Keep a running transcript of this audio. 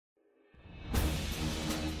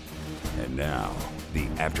And now, the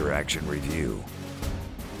After Action Review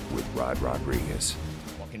with Rod Rodriguez.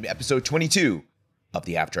 Welcome to episode 22 of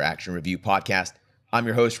the After Action Review podcast. I'm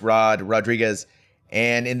your host, Rod Rodriguez.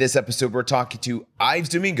 And in this episode, we're talking to Yves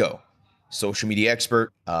Domingo, social media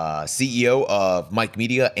expert, CEO of MYKE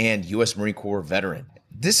Media, and U.S. Marine Corps veteran.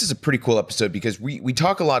 This is a pretty cool episode because we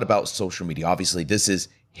talk a lot about social media. Obviously, this is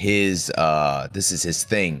his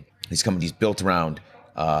thing. His company's built around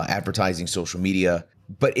advertising, social media,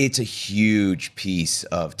 but it's a huge piece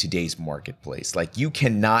of today's marketplace. Like, you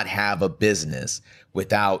cannot have a business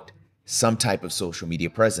without some type of social media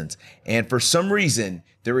presence. And for some reason,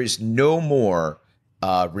 there is no more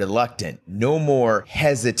reluctant, no more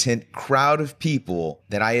hesitant crowd of people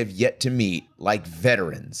that I have yet to meet, like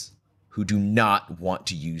veterans who do not want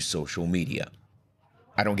to use social media.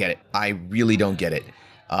 I don't get it. I really don't get it.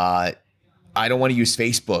 I don't want to use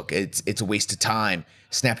Facebook. It's a waste of time.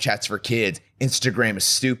 Snapchat's for kids. Instagram is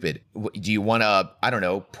stupid. Do you want to, I don't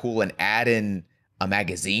know, pull an ad in a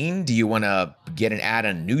magazine? Do you want to get an ad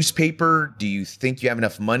in a newspaper? Do you think you have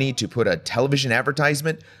enough money to put a television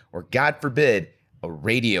advertisement, or God forbid, a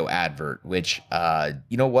radio advert? Which,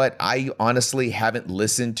 you know what? I honestly haven't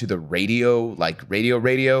listened to the radio, like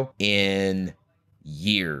radio in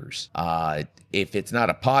years. If it's not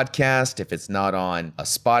a podcast, if it's not on a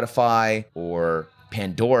Spotify or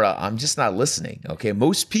Pandora, I'm just not listening. Okay.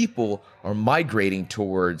 Most people are migrating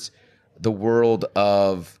towards the world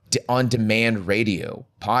of on-demand radio,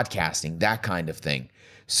 podcasting, that kind of thing.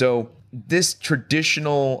 So this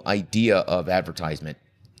traditional idea of advertisement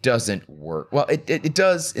doesn't work. Well, it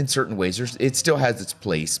does in certain ways. It still has its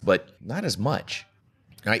place, but not as much.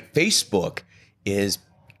 All right. Facebook's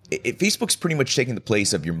pretty much taking the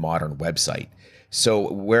place of your modern website.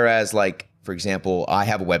 So whereas, like, for example, I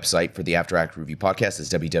have a website for the After Action Review podcast. It's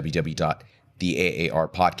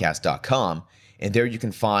www.theaarpodcast.com. And there you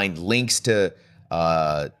can find links to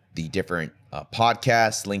the different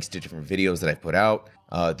podcasts, links to different videos that I've put out,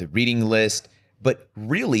 the reading list. But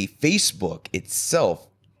really, Facebook itself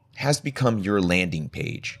has become your landing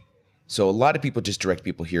page. So a lot of people just direct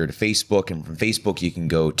people here to Facebook. And from Facebook, you can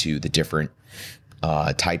go to the different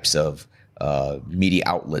types of media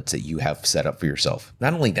outlets that you have set up for yourself.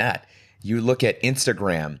 Not only that, you look at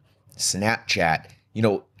Instagram, Snapchat,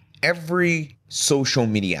 every social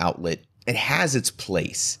media outlet, it has its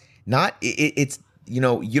place. It's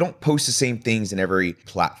you don't post the same things in every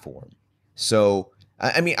platform. So,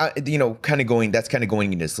 that's kind of going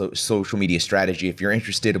into social media strategy. If you're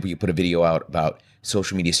interested, we can put a video out about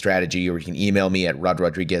social media strategy, or you can email me at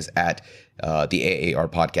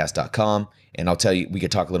rodrodriguez@theaarpodcast.com. And I'll tell you, we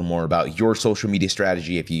could talk a little more about your social media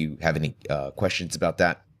strategy if you have any questions about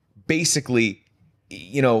that. Basically,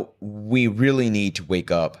 we really need to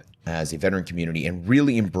wake up as a veteran community and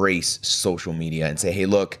really embrace social media and say, hey,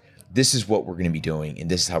 look, this is what we're going to be doing, and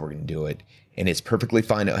this is how we're going to do it. And it's perfectly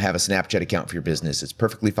fine to have a Snapchat account for your business. It's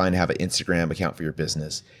perfectly fine to have an Instagram account for your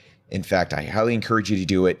business. In fact, I highly encourage you to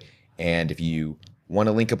do it. And if you want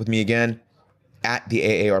to link up with me again, at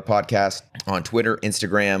the AAR podcast on Twitter,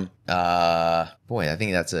 Instagram, I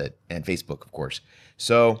think that's it, and Facebook, of course.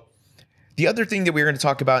 So the other thing that we're going to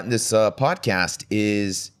talk about in this podcast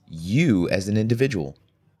is you as an individual,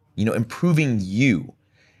 improving you.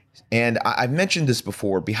 And I've mentioned this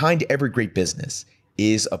before. Behind every great business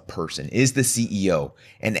is a person, is the CEO.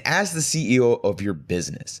 And as the CEO of your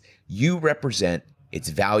business, you represent its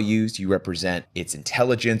values, you represent its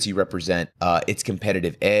intelligence, you represent its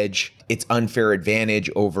competitive edge, its unfair advantage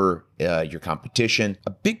over your competition.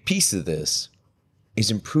 A big piece of this is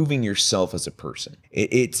improving yourself as a person.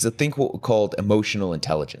 It's a thing called emotional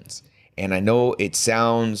intelligence. And I know it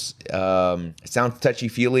sounds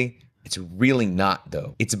touchy-feely. It's really not,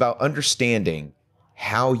 though. It's about understanding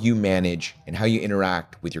how you manage and how you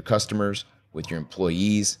interact with your customers, with your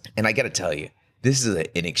employees. And I got to tell you, this is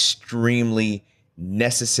an extremely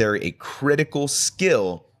necessary, a critical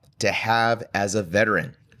skill to have as a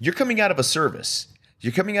veteran. You're coming out of a service.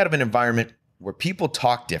 You're coming out of an environment where people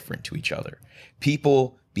talk different to each other.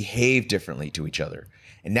 People behave differently to each other.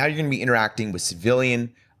 And now you're going to be interacting with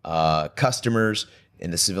civilian customers in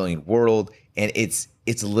the civilian world, and it's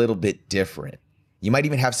a little bit different. You might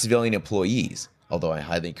even have civilian employees, although I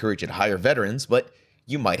highly encourage you to hire veterans, but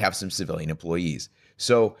you might have some civilian employees.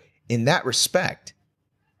 So in that respect,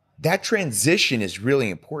 that transition is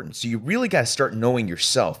really important. So you really got to start knowing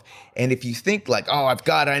yourself. And if you think like, oh, I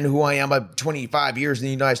know who I am. I'm 25 years in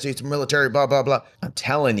the United States military, blah, blah, blah. I'm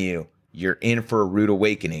telling you, you're in for a rude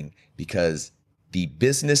awakening, because the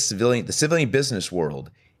civilian business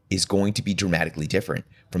world is going to be dramatically different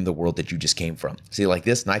from the world that you just came from. See, like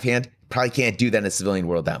this knife hand, probably can't do that in the civilian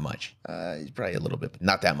world that much. Probably a little bit, but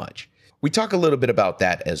not that much. We talk a little bit about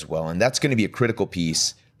that as well, and that's going to be a critical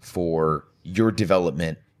piece for your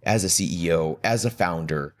development as a CEO, as a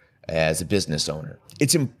founder, as a business owner.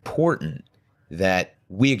 It's important that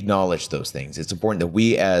we acknowledge those things. It's important that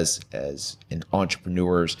we as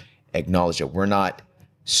entrepreneurs acknowledge that we're not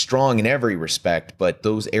strong in every respect, but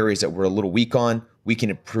those areas that we're a little weak on, we can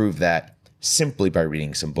improve that simply by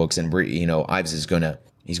reading some books. And Ives is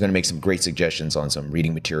he's gonna make some great suggestions on some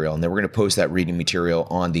reading material, and then we're gonna post that reading material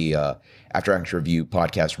on the After Action Review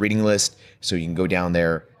podcast reading list, so you can go down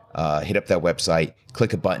there, hit up that website,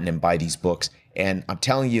 click a button, and buy these books. And I'm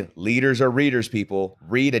telling you, leaders are readers, people.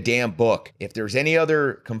 Read a damn book. If there's any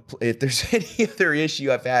other issue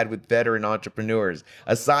I've had with veteran entrepreneurs,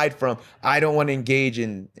 aside from I don't want to engage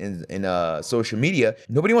in social media,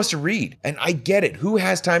 nobody wants to read. And I get it. Who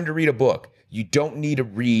has time to read a book? You don't need to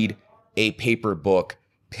read a paper book.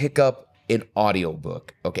 Pick up an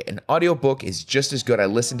audiobook. Okay, an audiobook is just as good. I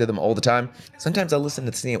listen to them all the time. Sometimes I listen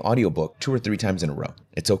to the same audiobook 2 or 3 times in a row.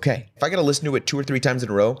 It's okay. If I got to listen to it 2 or 3 times in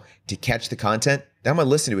a row to catch the content, then I'm going to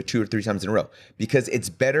listen to it 2 or 3 times in a row, because it's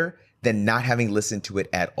better than not having listened to it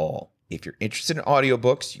at all. If you're interested in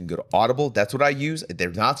audiobooks, you can go to Audible. That's what I use.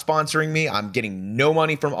 They're not sponsoring me. I'm getting no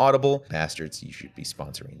money from Audible. Bastards, you should be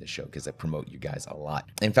sponsoring the show because I promote you guys a lot.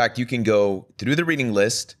 In fact, you can go through the reading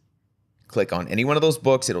list, click on any one of those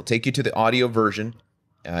books. It'll take you to the audio version.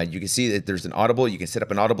 You can see that there's an Audible. You can set up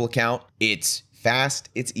an Audible account. It's fast.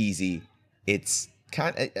 It's easy. It's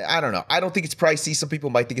I don't know. I don't think it's pricey. Some people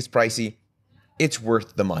might think it's pricey. It's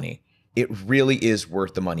worth the money. It really is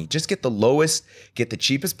worth the money. Just get the lowest, get the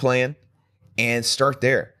cheapest plan, and start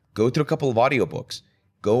there. Go through a couple of audiobooks.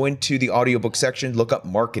 Go into the audiobook section. Look up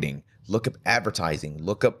marketing. Look up advertising.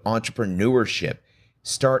 Look up entrepreneurship.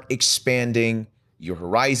 Start expanding your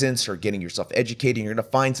horizons, start getting yourself educated. You're going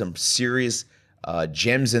to find some serious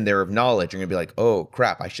gems in there of knowledge. You're going to be like, oh,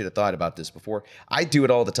 crap, I should have thought about this before. I do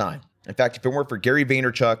it all the time. In fact, if it weren't for Gary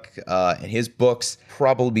Vaynerchuk and his books,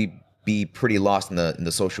 probably be pretty lost in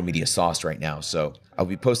the social media sauce right now. So I'll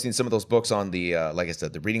be posting some of those books on the, like I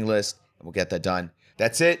said, the reading list, and we'll get that done.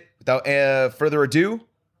 That's it. Without further ado,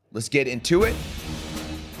 let's get into it.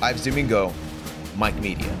 Yves Domingo, MYKE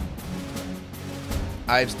Media.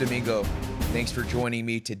 Yves Domingo, thanks for joining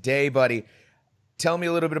me today, buddy. Tell me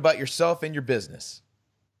a little bit about yourself and your business.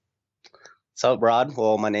 What's up, Rod?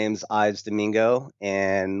 Well, my name's Yves Domingo,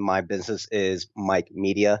 and my business is MYKE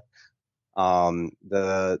Media.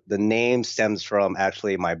 The name stems from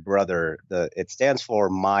actually my brother. It stands for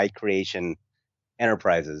My Creation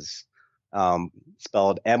Enterprises,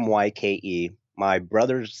 spelled MYKE. My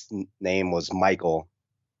brother's name was Michael,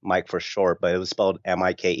 Mike for short, but it was spelled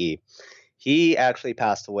MYKE. He actually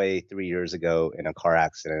passed away 3 years ago in a car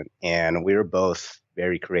accident, and we were both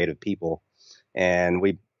very creative people, and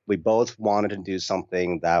we both wanted to do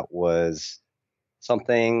something that was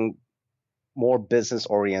something more business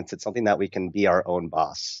oriented, something that we can be our own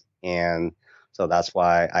boss. And so that's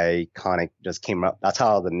why I kind of just came up. That's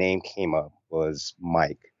how the name came up, was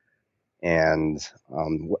MYKE. And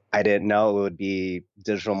I didn't know it would be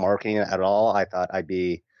digital marketing at all. I thought I'd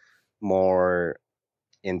be more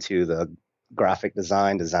into the graphic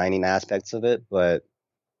designing aspects of it. But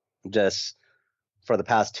just for the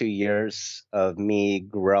past 2 years of me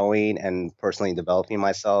growing and personally developing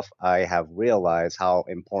myself, I have realized how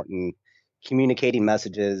important communicating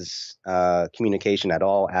messages, communication at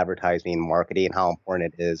all, advertising, marketing, how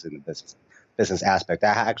important it is in the business aspect. I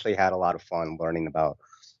actually had a lot of fun learning about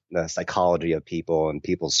the psychology of people and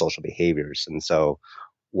people's social behaviors. And so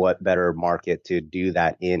what better market to do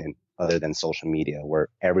that in other than social media, where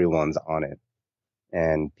everyone's on it,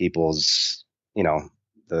 and people's,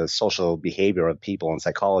 the social behavior of people and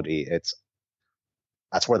psychology,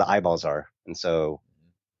 that's where the eyeballs are. And so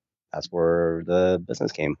that's where the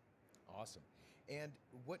business came. Awesome. And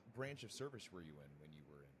what branch of service were you in when you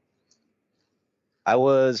were in? I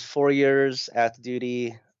was 4 years active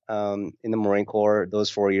duty in the Marine Corps. Those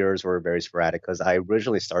 4 years were very sporadic because I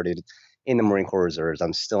originally started in the Marine Corps Reserves.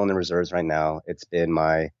 I'm still in the reserves right now. It's been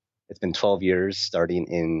 12 years. Starting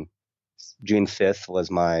in June 5th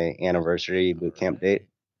was my anniversary boot camp date.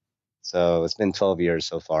 So it's been 12 years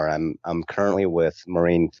so far. I'm currently with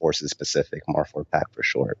Marine Forces Pacific, MARFOR-PAC for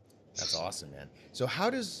short. That's awesome, man. So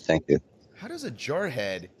Thank you. How does a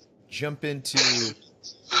jarhead jump into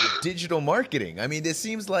digital marketing? I mean, it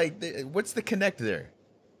seems like what's the connect there?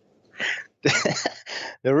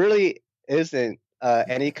 There really isn't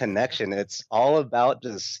any connection. It's all about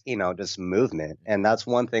just movement. And that's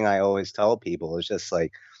one thing I always tell people, is just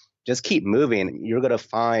like, just keep moving. You're gonna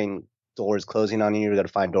find doors closing on you. You're gonna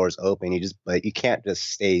find doors open. But you can't just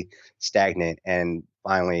stay stagnant and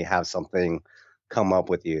finally have something come up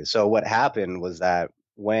with you. So what happened was that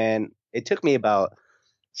when it took me about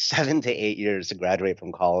 7 to 8 years to graduate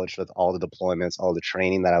from college with all the deployments, all the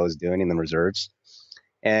training that I was doing in the reserves.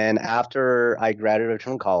 And after I graduated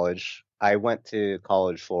from college, I went to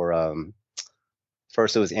college for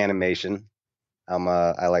first it was animation.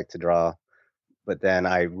 I like to draw, but then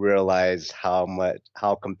I realized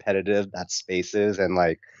how competitive that space is, and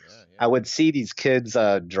like Yeah, I yeah. would see these kids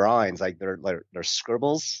drawings, like they're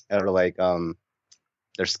scribbles or like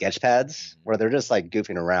they're sketch pads Mhm. where they're just like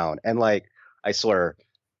goofing around, and like I swear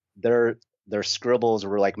their their scribbles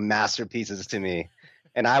were like masterpieces to me,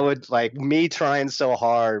 and I would like me trying so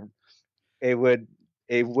hard, it would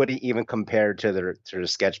it wouldn't even compare to their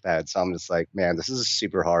sketch pad. So I'm just like, man, this is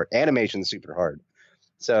super hard. Animation's super hard.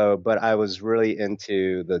 So, but I was really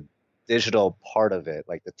into the digital part of it,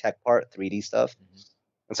 like the tech part, 3D stuff. Mhm.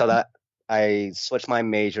 And so that I switched my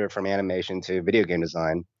major from animation to video game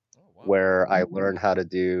design, Oh, wow. where I learned how to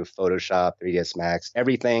do Photoshop, 3ds Max,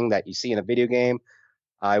 everything that you see in a video game.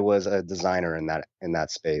 I was a designer in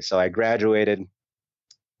that space. So I graduated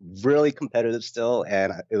really competitive still,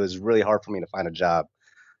 and it was really hard for me to find a job.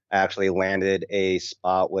 I actually landed a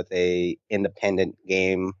spot with a independent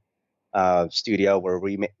game studio where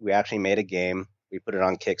we actually made a game. We put it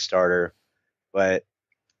on Kickstarter, but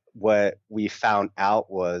what we found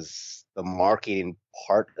out was the marketing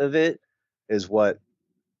part of it is what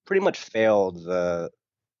pretty much failed the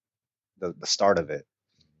start of it.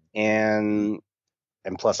 And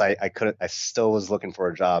plus I couldn't I still was looking for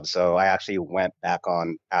a job, so I actually went back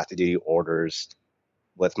on active duty orders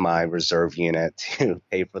with my reserve unit to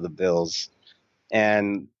pay for the bills.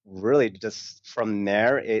 And really just from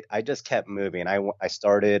there I just kept moving. I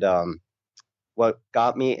started what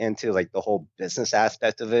got me into like the whole business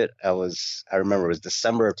aspect of it. I remember it was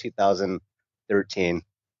December of 2013,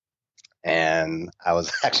 and I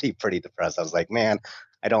was actually pretty depressed. I was like, man,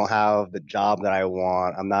 I don't have the job that I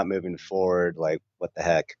want. I'm not moving forward. Like, what the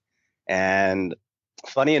heck? And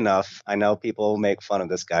funny enough, I know people make fun of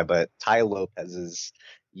this guy, but Ty Lopez's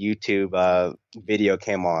YouTube video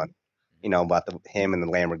came on, about him and the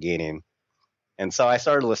Lamborghini. And so I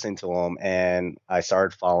started listening to him and I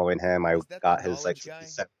started following him. I Is that the got his like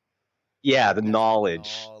knowledge guy? yeah, the That's the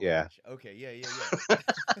knowledge. Yeah. knowledge. Okay, yeah, yeah, yeah.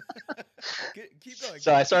 Keep going,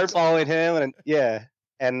 So I keep started going. following him, and yeah,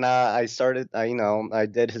 and I started, I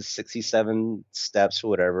did his 67 steps or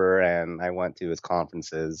whatever, and I went to his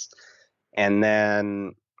conferences. And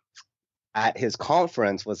then at his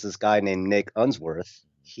conference was this guy named Nick Unsworth.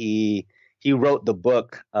 He wrote the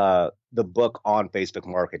book on Facebook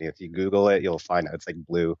marketing. If you Google it, you'll find it. It's like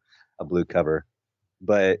a blue cover.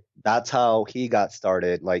 But that's how he got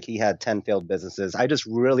started. Like he had 10 failed businesses. I just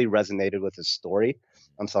really resonated with his story.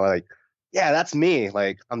 I'm so like, yeah, that's me.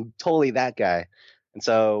 Like I'm totally that guy. And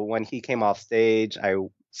so when he came off stage, I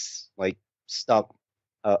like stuck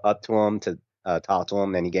up to him to talk to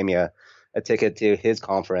him, and he gave me a ticket to his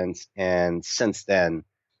conference. And since then,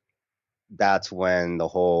 that's when the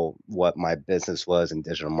whole what my business was in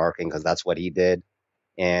digital marketing, because that's what he did.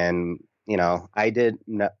 And I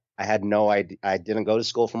had no idea. I didn't go to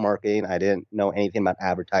school for marketing. I didn't know anything about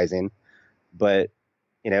advertising, but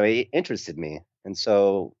it interested me. And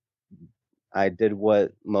so I did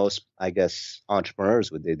what most, I guess,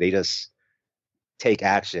 entrepreneurs would do. They just take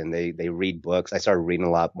action. They read books. I started reading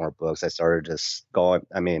a lot more books. I started just going.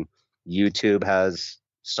 I mean, YouTube has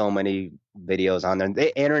so many videos on there.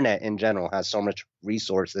 The internet in general has so much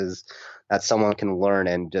resources that someone can learn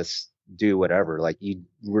and just do whatever. Like you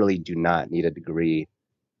really do not need a degree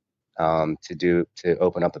to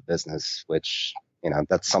open up a business, which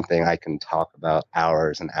that's something I can talk about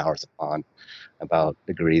hours and hours upon about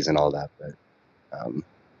degrees and all that, but um,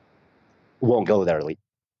 won't go there.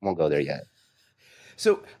 Won't go there yet.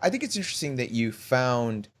 So I think it's interesting that you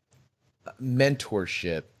found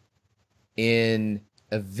mentorship in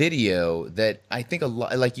a video that I think a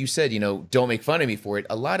lot, like you said, don't make fun of me for it.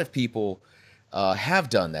 A lot of people have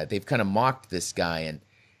done that. They've kind of mocked this guy, and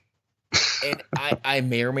I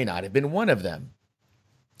may or may not have been one of them.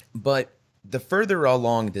 But the further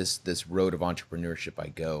along this road of entrepreneurship I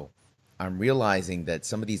go, I'm realizing that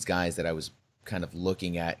some of these guys that I was kind of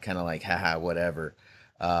looking at, kind of like, haha, whatever.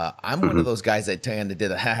 I'm one of Hmm. those guys that kind of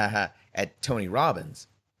did a ha ha ha at Tony Robbins.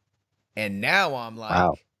 And now I'm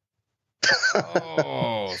Wow. like,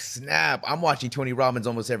 oh, snap. I'm watching Tony Robbins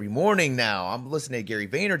almost every morning now. I'm listening to Gary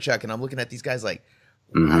Vaynerchuk and I'm looking at these guys like,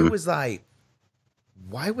 why Hmm. was I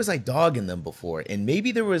why was I dogging them before? And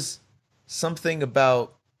maybe there was something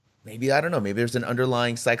about maybe, I don't know, maybe there's an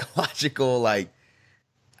underlying psychological, like,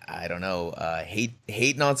 I don't know,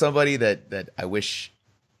 hating on somebody that I wish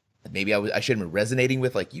maybe I should have been resonating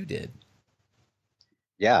with like you did.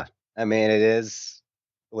 Yeah, I mean, it is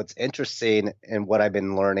what's interesting and what I've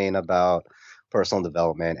been learning about personal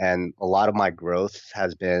development, and a lot of my growth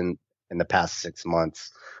has been in the past 6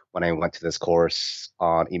 months when I went to this course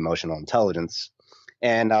on emotional intelligence.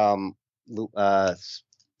 And I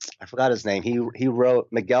forgot his name. He wrote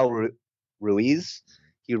Ruiz.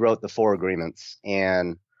 He wrote the Four Agreements,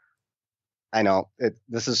 and I know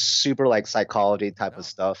this is super like psychology type of No,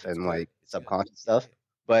 stuff it's and good. like It's good. subconscious Yeah, stuff,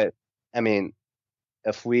 but I mean,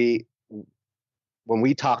 if we when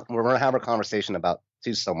we talk when we're having a conversation about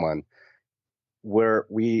to someone where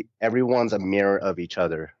we everyone's a mirror of each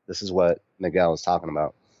other. This is what Miguel was talking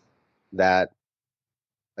about. That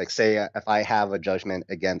like say if I have a judgment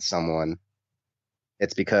against someone,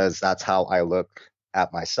 it's because that's how I look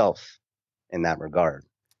at myself in that regard.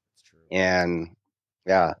 it's true. And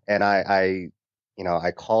yeah, and I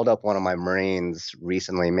I called up one of my Marines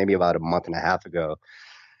recently, maybe about a month and a half ago,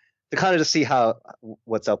 to kind of just see how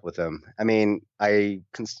what's up with him. I mean,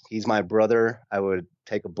 he's my brother. I would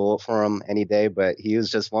take a bullet for him any day, but he was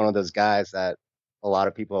just one of those guys that a lot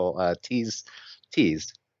of people teased.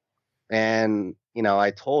 And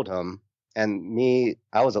I told him, and me,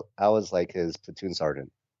 I was like his platoon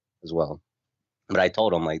sergeant as well. But I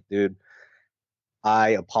told him like, dude, I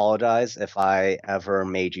apologize if I ever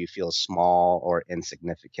made you feel small or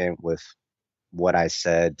insignificant with what I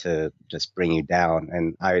said to just bring you down.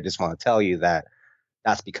 And I just want to tell you that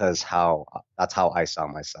that's how I saw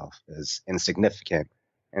myself as insignificant.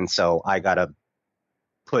 And so I gotta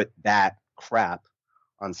put that crap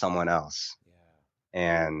on someone else. Yeah.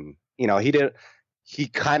 And he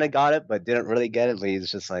kind of got it, but didn't really get it.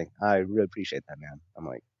 He's just like, I really appreciate that, man. I'm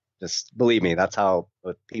like, just believe me, that's how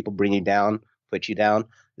if people bring you down, put you down,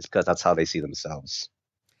 is because that's how they see themselves.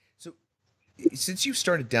 So since you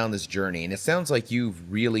started down this journey, and it sounds like you've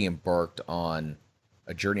really embarked on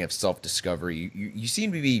a journey of self-discovery, you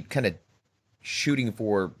seem to be kind of shooting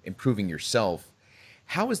for improving yourself.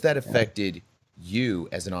 How has that affected you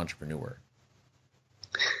as an entrepreneur?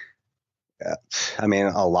 Yeah. I mean,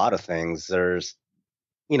 a lot of things.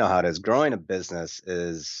 You know how it is. Growing a business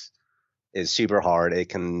is super hard. It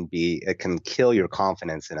can kill your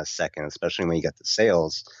confidence in a second, especially when you get to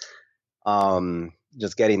sales.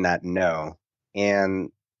 Just getting that no,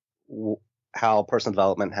 and w- how personal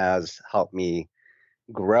development has helped me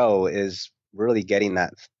grow is really getting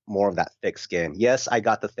that more of that thick skin. Yes, I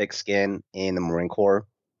got the thick skin in the Marine Corps,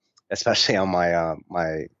 especially on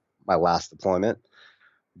my last deployment.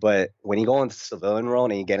 But when you go into the civilian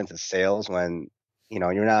world and you get into sales, when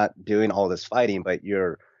you're not doing all this fighting, but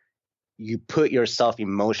you put yourself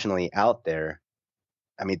emotionally out there.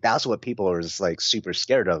 I mean, that's what people are just like super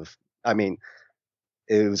scared of. I mean,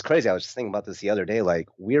 it was crazy. I was just thinking about this the other day. Like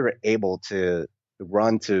we were able to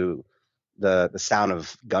run to the sound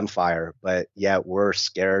of gunfire, but yet we're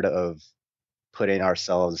scared of putting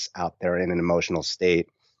ourselves out there in an emotional state.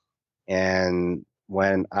 And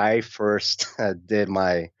when I first did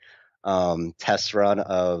my test run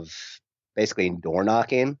of basically door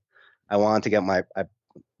knocking, I wanted to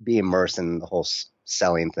be immersed in the whole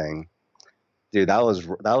selling thing. Dude, that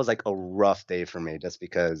was like a rough day for me just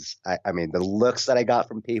because I mean the looks that I got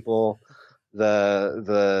from people,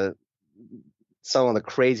 the some of the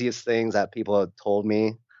craziest things that people had told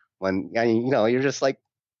me when I mean, you're just like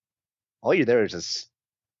all you're there is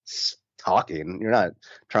just talking. You're not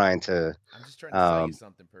trying to I'm just trying to sell you um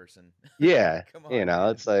something, person. yeah, Come on, man.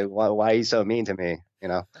 it's like why are you so mean to me,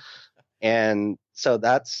 And so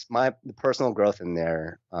that's my the personal growth in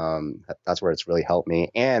there. That's where it's really helped me.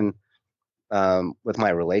 And with my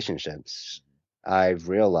relationships, I've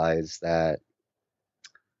realized that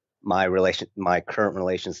my current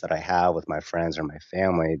relations that I have with my friends or my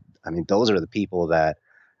family, I mean, those are the people that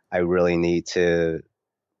I really need to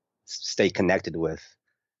stay connected with.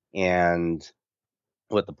 And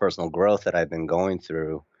with the personal growth that I've been going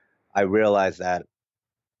through, I realize that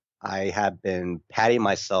I have been patting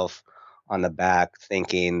myself on the back,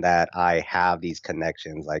 thinking that I have these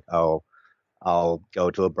connections, like, oh, I'll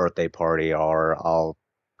go to a birthday party or I'll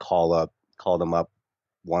call them up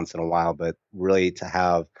once in a while, but really to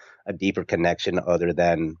have a deeper connection other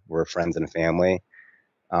than we're friends and family.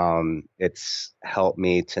 It's helped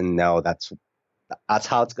me to know that's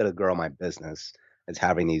how it's going to grow my business is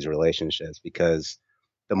having these relationships because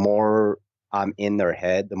the more I'm in their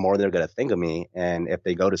head, the more they're going to think of me. And if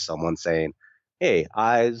they go to someone saying, hey,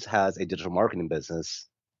 Ives has a digital marketing business,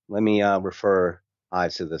 let me refer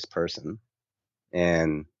Ives to this person.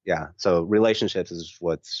 And yeah, so relationships is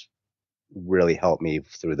what's really helped me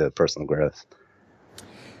through the personal growth.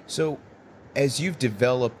 So, as you've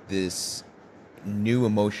developed this new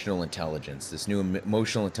emotional intelligence, this new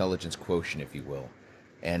emotional intelligence quotient, if you will,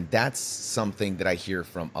 and that's something that I hear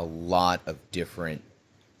from a lot of different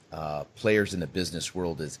players in the business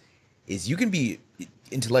world is you can be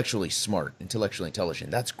intellectually smart, intellectually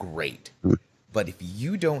intelligent. That's great. But if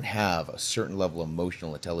you don't have a certain level of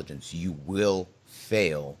emotional intelligence, you will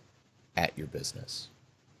fail at your business.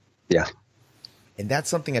 Yeah. And that's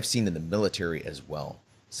something I've seen in the military as well.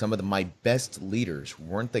 Some of my best leaders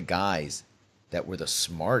weren't the guys that were the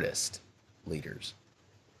smartest leaders.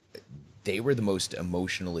 They were the most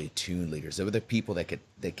emotionally attuned leaders. They were the people that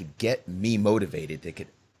could get me motivated, that could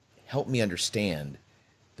help me understand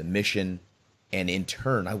the mission, and in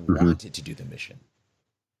turn, I wanted to do the mission.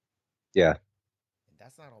 Yeah. And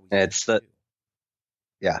that's not always And easy it's to do.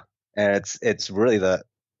 yeah, and it's really the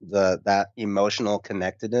that emotional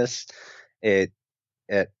connectedness. It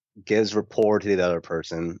gives rapport to the other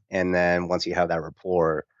person, and then once you have that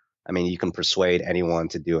rapport, I mean, you can persuade anyone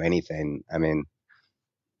to do anything. I mean,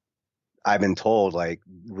 I've been told, like,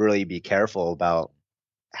 really be careful about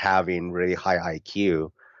having really high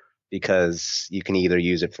IQ, because you can either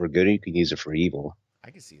use it for good or you can use it for evil.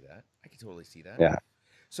 I can see that. I can totally see that. Yeah.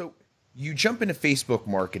 So you jump into Facebook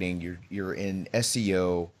marketing. You're in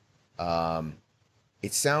SEO.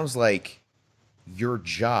 It sounds like your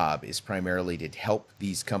job is primarily to help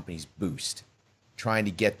these companies boost, trying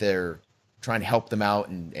to help them out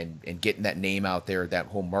and getting that name out there, that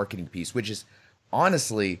whole marketing piece, which is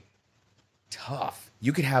honestly tough.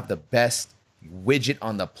 You could have the best widget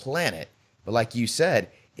on the planet, but like you said,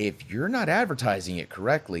 if you're not advertising it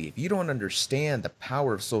correctly, if you don't understand the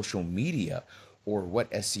power of social media or what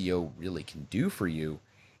SEO really can do for you,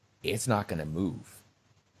 it's not going to move.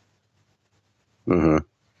 Hmm.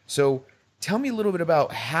 So tell me a little bit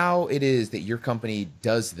about how it is that your company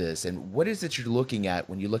does this and what is it you're looking at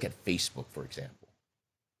when you look at Facebook, for example?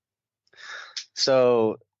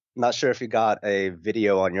 So, not sure if you got a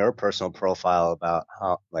video on your personal profile about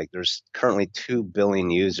how, like, there's currently 2 billion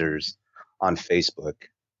users on Facebook.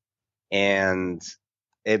 And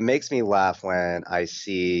it makes me laugh when I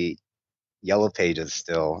see Yellow Pages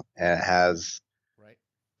still, and it has Right.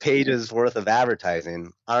 pages worth of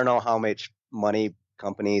advertising. I don't know how much money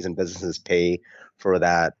companies and businesses pay for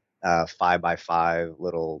that 5 by 5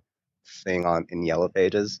 little thing on in Yellow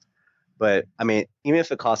Pages. But I mean, even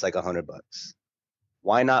if it costs like $100,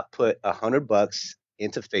 why not put $100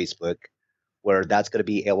 into Facebook, where that's going to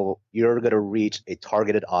be able, you're going to reach a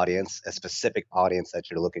targeted audience, a specific audience that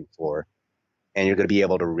you're looking for, and you're going to be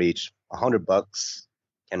able to reach $100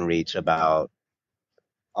 can reach about,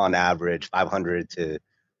 on average, 500 to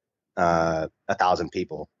 1,000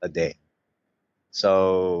 people a day.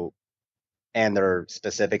 So, and they're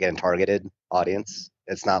specific and targeted audience.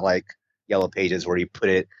 It's not like Yellow Pages where you put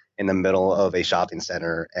it in the middle of a shopping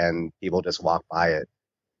center and people just walk by it.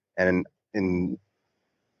 And in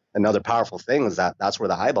another powerful thing is that that's where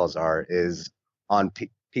the eyeballs are, is on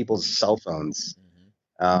people's cell phones.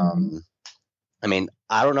 Um, I mean,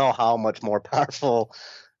 I don't know how much more powerful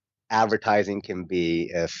advertising can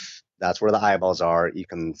be. If that's where the eyeballs are, you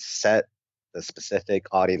can set the specific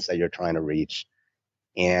audience that you're trying to reach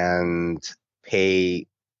and pay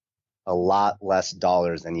a lot less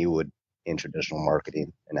dollars than you would in traditional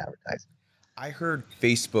marketing and advertising. I heard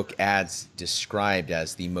Facebook ads described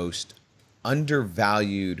as the most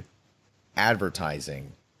undervalued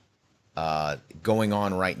advertising going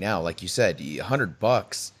on right now. Like you said,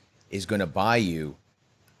 $100 is going to buy you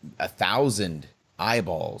 1,000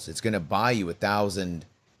 eyeballs. It's going to buy you 1,000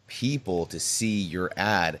 people to see your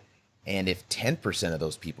ad, and if 10% of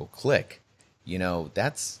those people click,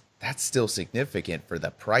 that's still significant for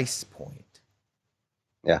the price point.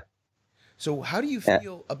 Yeah. So how do you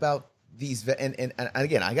feel about these and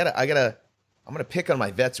again, I'm gonna pick on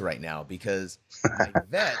my vets right now because my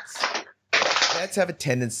vets have a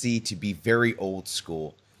tendency to be very old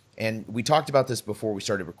school. And we talked about this before we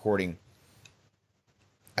started recording.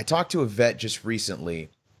 I talked to a vet just recently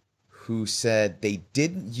who said they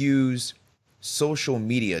didn't use social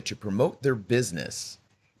media to promote their business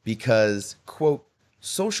because, quote,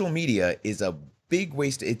 social media is a big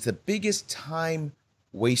waste. It's the biggest time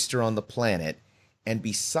waster on the planet. And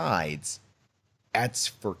besides, that's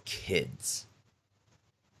for kids.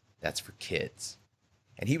 That's for kids.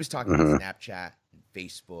 And he was talking about Snapchat and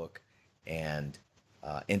Facebook and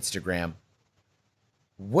Instagram.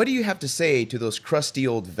 What do you have to say to those crusty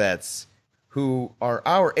old vets who are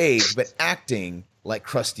our age but acting like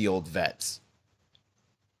crusty old vets?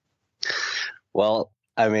 Well,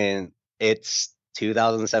 I mean, it's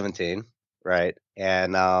 2017, right?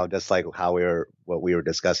 And just like what we were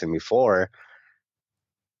discussing before,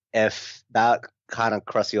 if that kind of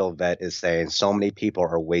crusty old vet is saying so many people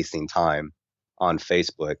are wasting time on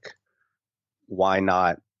Facebook, why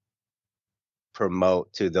not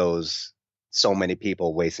promote to those so many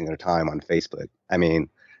people wasting their time on Facebook? I mean,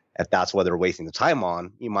 if that's what they're wasting the time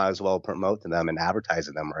on, you might as well promote to them and advertise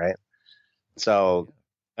to them, right? So,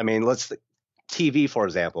 I mean, TV, for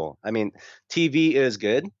example. I mean, TV is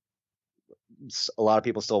good. A lot of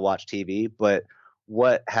people still watch TV, but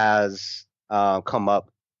what has come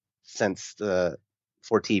up since the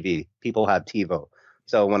for TV? People have TiVo.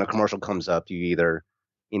 So when a commercial comes up, you either,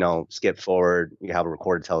 skip forward. You have a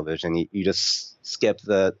recorded television. You just skip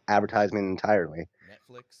the advertisement entirely.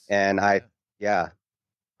 Netflix. And yeah,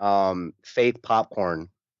 Faith Popcorn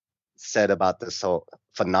said about this whole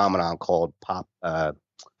phenomenon called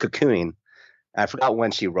cocooning. I forgot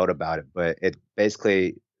when she wrote about it, but it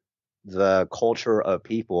basically the culture of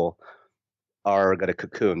people are going to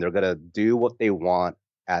cocoon. They're going to do what they want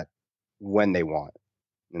at when they want.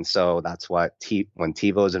 And so that's what when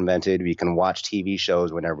TiVo is invented, we can watch TV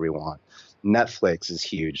shows whenever we want. Netflix is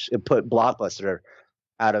huge. It put Blockbuster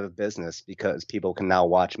out of business because people can now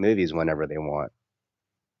watch movies whenever they want.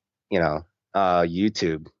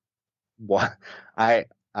 YouTube. What I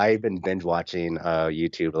I've been binge watching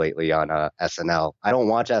YouTube lately on SNL. I don't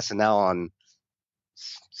watch SNL on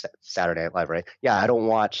Saturday Night Live, right? Yeah, I don't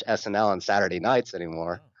watch SNL on Saturday nights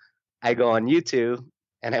anymore. I go on YouTube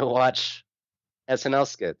and I watch SNL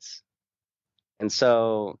skits. And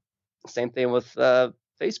so, same thing with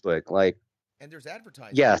Facebook. Like, And there's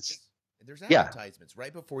advertisements. yes, There's yeah, advertisements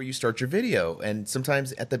right before you start your video, and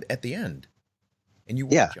sometimes at the end, and you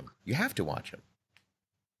yeah, watch them. You have to watch them.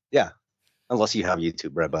 yeah. Unless you have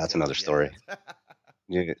YouTube Red, but that's another story.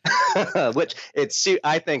 Which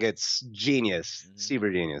I think it's genius,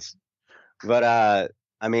 super genius. But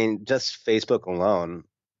I mean, just Facebook alone,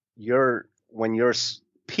 when you're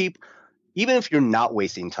people, even if you're not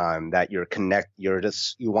wasting time, that you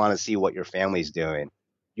want to see what your family's doing,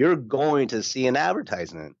 you're going to see an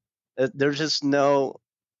advertisement. There's just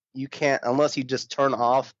you can't unless you just turn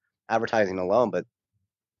off advertising alone. But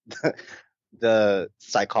the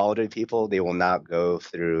psychology people, they will not go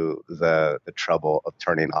through the trouble of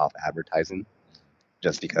turning off advertising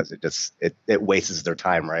just because it wastes their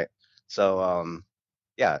time, right? So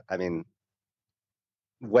yeah, I mean,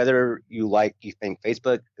 whether you think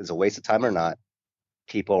Facebook is a waste of time or not,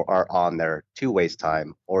 people are on there to waste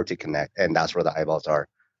time or to connect, and that's where the eyeballs are.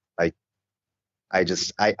 Like, I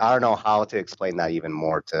don't know how to explain that even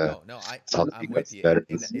more to No, some of the I'm people with you, and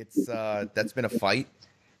veterans. it's that's been a fight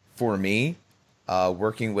for me,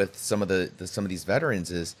 working with some of these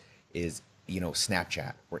veterans is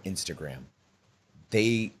Snapchat or Instagram.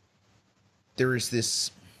 They there is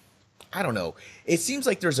this, I don't know. It seems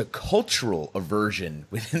like there's a cultural aversion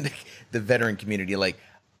within the veteran community. Like,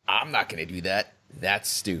 I'm not going to do that. That's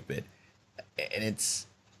stupid. And it's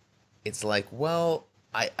like, well,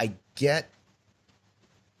 I get.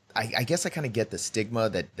 I guess I kind of get the stigma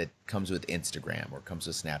that comes with Instagram or comes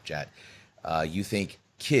with Snapchat. You think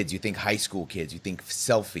kids, you think high school kids, you think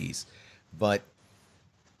selfies, but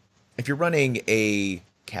if you're running a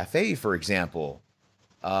cafe, for example,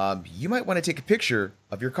 you might want to take a picture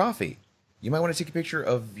of your coffee. You might want to take a picture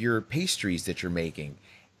of your pastries that you're making,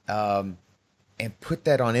 and put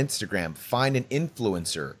that on Instagram. Find an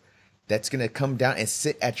influencer that's going to come down and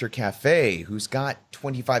sit at your cafe who's got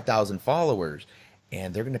 25,000 followers,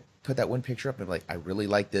 and they're going to put that one picture up and be like, I really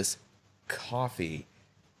like this coffee.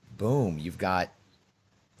 Boom, you've got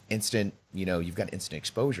instant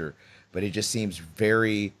exposure, but it just seems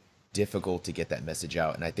very difficult to get that message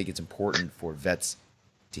out. And I think it's important for vets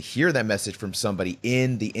to hear that message from somebody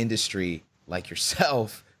in the industry like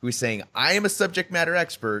yourself, who's saying, I am a subject matter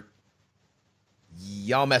expert.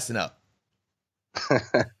 Y'all messing up.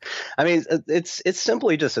 I mean, it's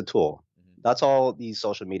simply just a tool. That's all these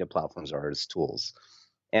social media platforms are, is tools.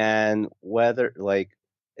 And whether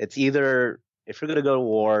it's either, if you're going to go to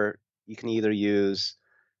war, you can either use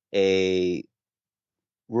a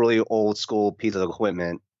really old school piece of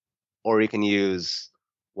equipment, or you can use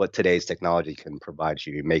what today's technology can provide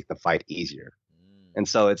you to make the fight easier. And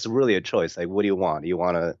so it's really a choice. Like, what do you want? Do you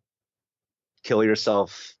want to kill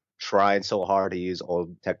yourself trying so hard to use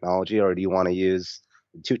old technology, or do you want to use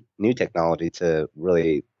new technology to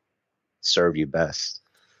really serve you best?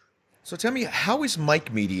 So tell me, how is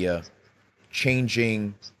Mike Media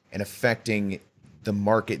changing and affecting the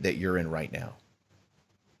market that you're in right now?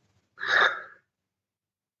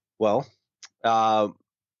 Well, uh,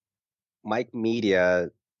 MYKE Media,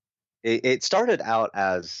 it started out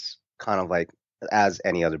as kind of like as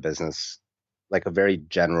any other business. like a very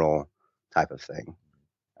general type of thing.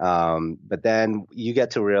 But then you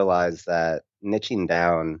get to realize that niching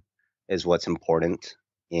down is what's important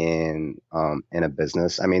in a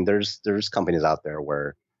business. I mean, there's companies out there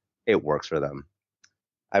where it works for them.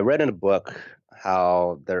 I read in a book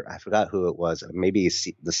how there, I forgot who it was, maybe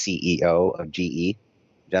the CEO of GE,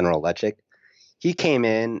 General Electric. He came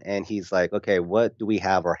in and he's like, okay, what do we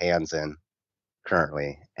have our hands in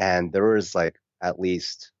currently? And there was like at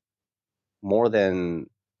least more than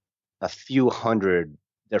a few hundred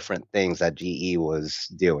different things that GE was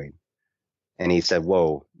doing. And he said,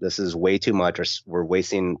 whoa, this is way too much. We're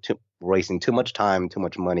wasting too much time, too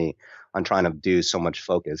much money on trying to do so much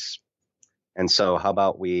focus. And so how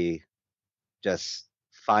about we just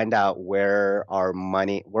find out where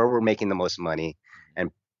we're making the most money,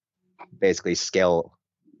 and basically scale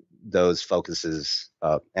those focuses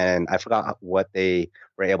up. And I forgot what they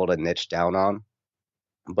were able to niche down on,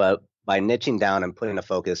 but by niching down and putting a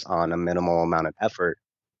focus on a minimal amount of effort,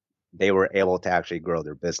 they were able to actually grow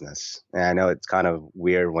their business. And I know it's kind of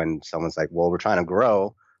weird when someone's like, well, we're trying to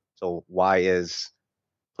grow. So why is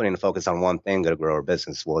putting a focus on one thing going to grow our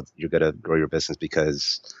business? Well, you're going to grow your business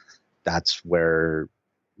because that's where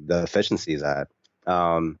the efficiency is at.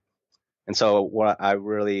 And so what I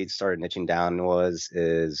really started niching down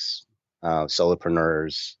is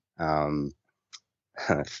solopreneurs,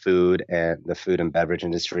 food and the food and beverage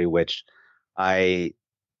industry, which I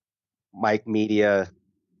MYKE Media,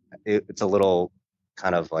 it's a little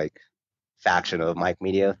kind of like faction of MYKE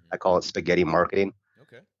Media. I call it spaghetti marketing.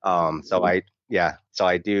 Okay. So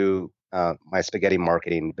I do my spaghetti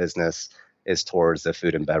marketing business is towards the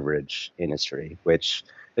food and beverage industry, which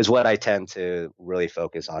is what I tend to really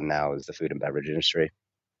focus on now is the food and beverage industry.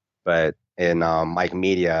 But in MYKE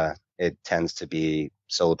Media, it tends to be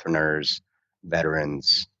solopreneurs,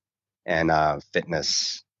 veterans, and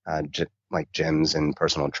fitness, like gyms and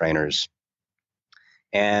personal trainers.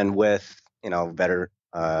 And with veteran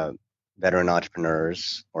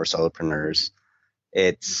entrepreneurs or solopreneurs,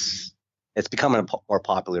 it's becoming a more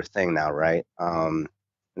popular thing now, right? And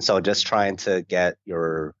so just trying to get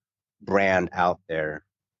your brand out there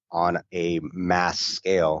on a mass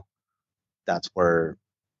scale, that's where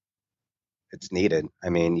it's needed. I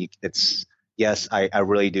mean, it's yes, I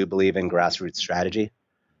really do believe in grassroots strategy,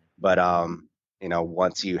 but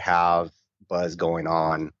once you have buzz going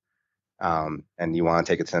on, and you want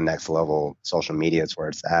to take it to the next level, social media is where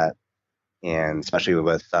it's at, and especially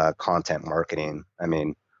with content marketing. I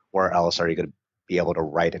mean, where else are you going to be able to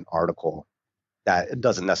write an article that it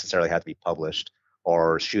doesn't necessarily have to be published,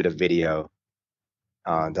 or shoot a video?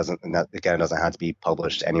 Doesn't have to be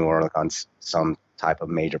published anywhere, like on some type of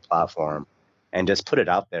major platform, and just put it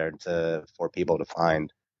out there for people to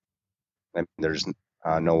find. And there's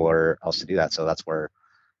nowhere else to do that, so that's where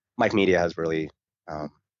MYKE Media has really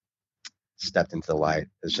stepped into the light.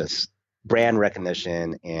 It's just brand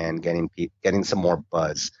recognition and getting some more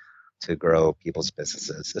buzz to grow people's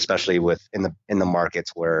businesses, especially in the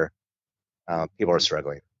markets where people are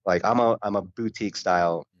struggling. Like I'm a boutique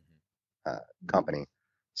style company,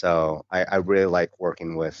 so I really like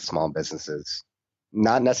working with small businesses,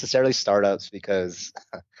 not necessarily startups, because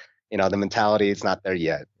the mentality is not there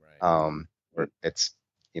yet. Right. It's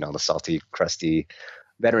the salty, crusty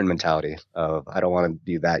veteran mentality of I don't want to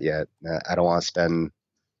do that yet. I don't want to spend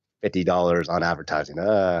 $50 on advertising.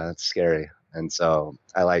 That's scary. And so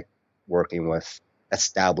I like working with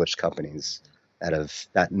established companies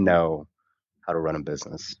that know how to run a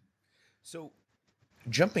business. So,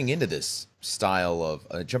 jumping into this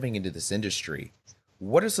jumping into this industry,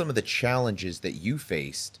 what are some of the challenges that you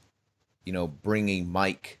faced, bringing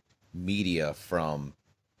MYKE Media from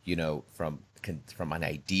an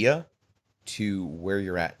idea to where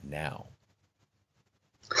you're at now?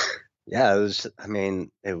 Yeah,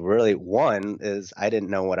 it really, one is I didn't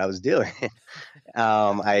know what I was doing.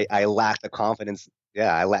 I lacked the confidence.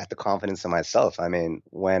 Yeah, I lacked the confidence in myself. I mean,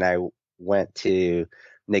 when I went to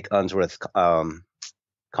Nick Unsworth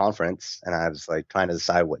conference and I was like trying to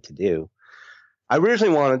decide what to do, I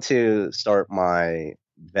originally wanted to start my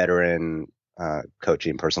veteran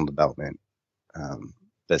coaching, personal development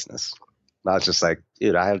business. I was just like,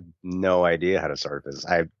 dude, I have no idea how to start this.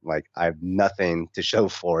 I have nothing to show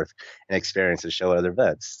forth and experience to show other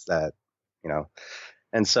vets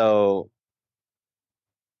and so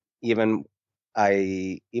even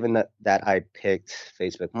that I picked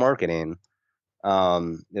Facebook marketing,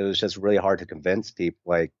 it was just really hard to convince people.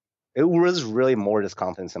 Like, it was really more just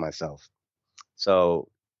confidence in myself. So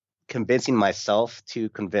convincing myself to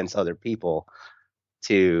convince other people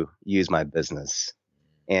to use my business,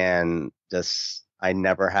 and just I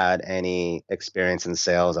never had any experience in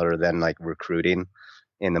sales other than like recruiting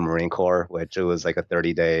in the Marine Corps, which it was like a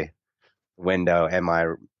 30-day window. And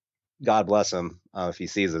my God bless him if he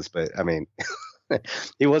sees this, but I mean,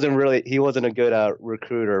 he wasn't a good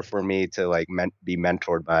recruiter for me to like be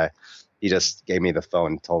mentored by. He just gave me the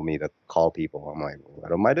phone, and told me to call people. I'm like,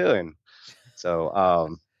 what am I doing? So,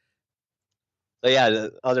 so yeah,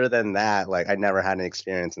 other than that, like I never had an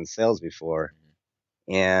experience in sales before.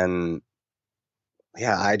 And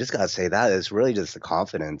yeah, I just gotta say that is really just the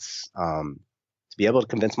confidence, to be able to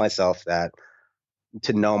convince myself that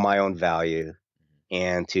to know my own value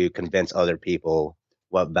and to convince other people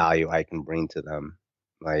what value I can bring to them.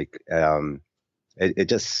 Like, it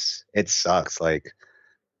just it sucks. Like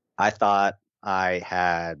I thought I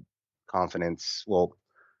had confidence. Well,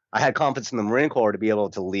 I had confidence in the Marine Corps to be able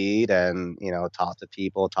to lead and talk to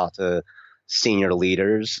people, talk to senior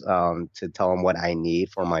leaders, to tell them what I need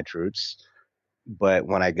for my troops. But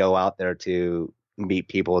when I go out there to meet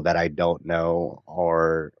people that I don't know,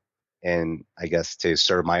 or and I guess to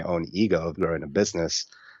serve my own ego of growing a business,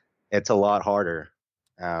 it's a lot harder.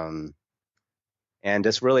 Um, and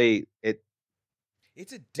just really,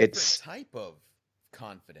 It's a different it's type of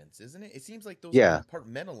confidence, isn't it? It seems like those are yeah,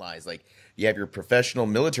 compartmentalized. Like you have your professional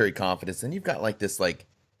military confidence, and you've got like this like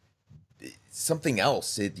something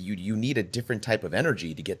else. You need a different type of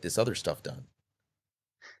energy to get this other stuff done.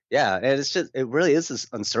 yeah, and it's just it really is this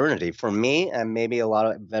uncertainty for me, and maybe a lot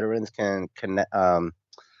of veterans can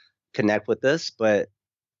connect with this. But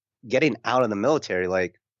getting out of the military,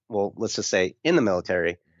 like, well, let's just say in the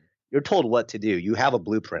military, you're told what to do. You have a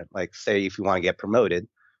blueprint. Like, say if you want to get promoted,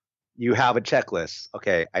 you have a checklist.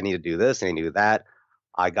 Okay, I need to do this, I need to do that.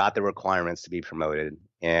 I got the requirements to be promoted,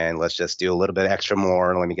 and let's just do a little bit extra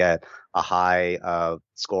more. Let me get a high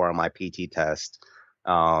score on my PT test,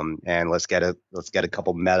 and let's get a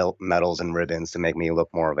couple medals and ribbons to make me look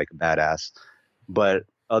more like a badass. But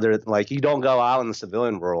other like you don't go out in the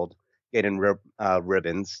civilian world getting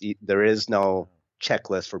ribbons. There is no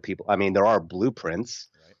checklist for people. I mean, there are blueprints,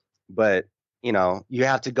 Right. but you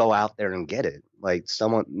have to go out there and get it. Like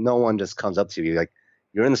no one just comes up to you like,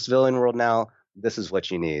 you're in the civilian world now. This is what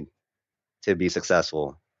you need to be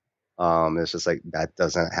successful. It's just like that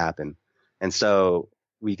doesn't happen, and so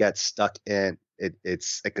we get stuck in it.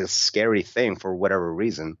 It's like a scary thing for whatever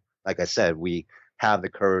reason. Like I said, we have the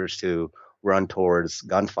courage to run towards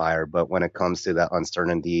gunfire, but when it comes to that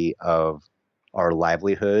uncertainty of our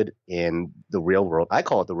livelihood in the real world, I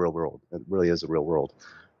call it the real world. It really is the real world.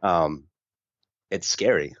 Um, it's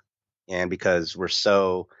scary, and because we're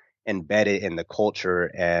so embedded in the culture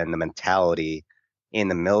and the mentality in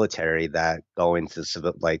the military that going into the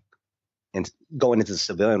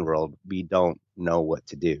civilian world, we don't know what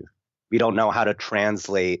to do. We don't know how to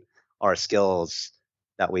translate our skills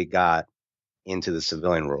that we got into the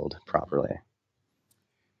civilian world properly.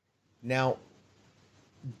 Now,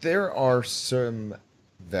 there are some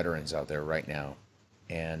veterans out there right now,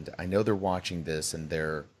 and I know they're watching this, and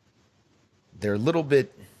they're a little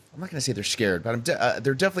bit. I'm not going to say they're scared, but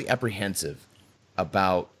they're definitely apprehensive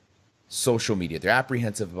about social media. They're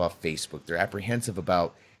apprehensive about Facebook. They're apprehensive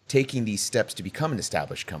about taking these steps to become an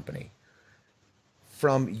established company.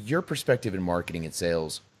 From your perspective in marketing and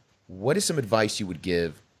sales, what is some advice you would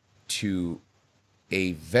give to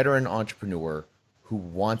a veteran entrepreneur who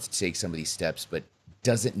wants to take some of these steps but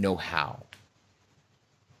doesn't know how?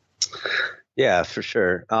 Yeah, for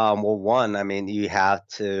sure. Well, one, I mean, you have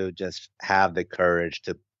to just have the courage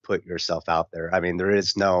to put yourself out there. I mean, there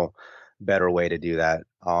is no better way to do that.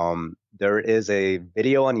 There is a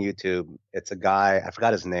video on YouTube. It's a guy, I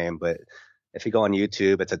forgot his name, but if you go on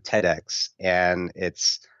YouTube, it's a TEDx, and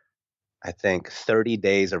it's, I think, 30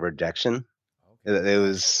 days of rejection. Okay. It Yeah, I've actually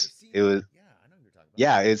was, seen it that. was, Yeah, I know who you're talking about.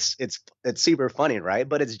 yeah, it's super funny, right?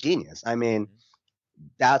 But it's genius. I mean, Mhm.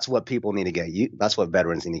 that's what people need to that's what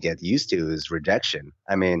veterans need to get used to is rejection.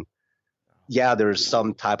 I mean, yeah, there's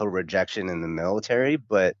some type of rejection in the military,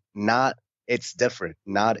 but not, it's different,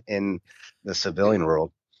 not in the civilian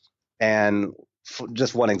world. And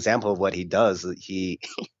just one example of what he does, I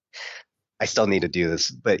still need to do this,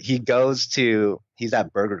 but he's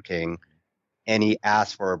at Burger King, and he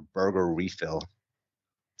asks for a burger refill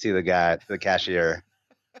to the cashier.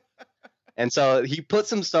 And so he puts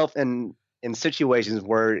himself in situations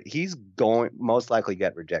where he's going most likely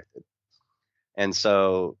get rejected. And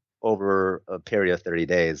so over a period of 30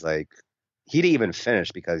 days, like he didn't even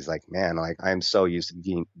finish because he's like, man, like I'm so used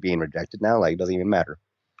to being rejected now, like it doesn't even matter.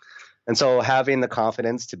 And so having the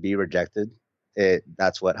confidence to be rejected,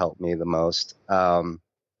 that's what helped me the most. And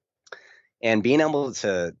being able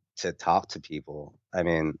to talk to people. I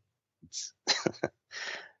mean, it's,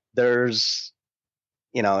 there's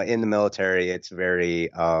in the military, it's very,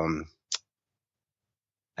 I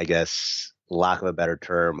guess, lack of a better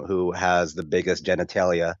term, who has the biggest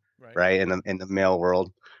genitalia, Right. right, in the male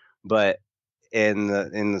world. But in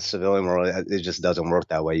the civilian world, it just doesn't work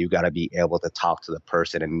that way. You got to be able to talk to the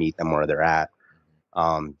person and meet them where they're at.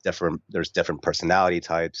 There's different personality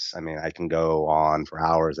types. I mean, I can go on for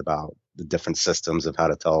hours about the different systems of how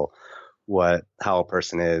to tell how a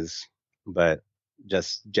person is, but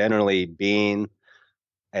just generally being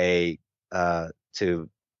a to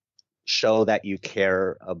show that you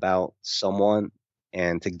care about someone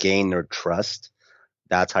and to gain their trust,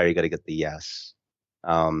 that's how you're going to get the yes.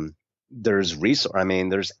 um, there's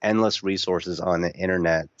endless resources on the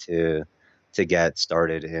internet to get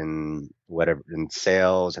started in whatever, in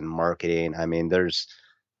sales and marketing. I mean,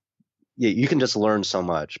 you can just learn so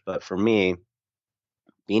much. But for me,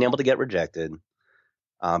 being able to get rejected,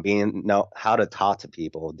 being know how to talk to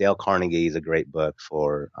people. Dale Carnegie is a great book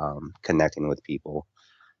for connecting with people.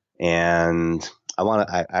 And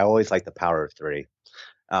I always like the power of three.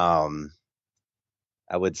 Um,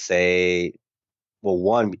 I would say, well,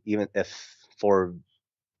 one, even if for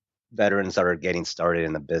veterans that are getting started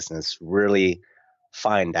in the business, really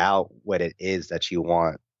find out what it is that you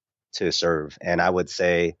want to serve. And I would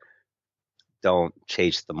say, don't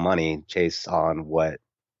chase the money, chase on what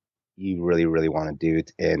you really, really want to do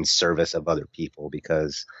in service of other people,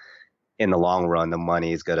 because in the long run, the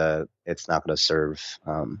money it's not gonna serve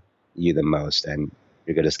you the most, and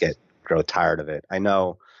you're gonna just grow tired of it. I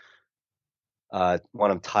know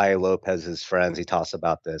one of Ty Lopez's friends, he talks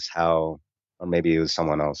about this, how, or maybe it was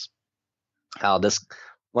someone else, how this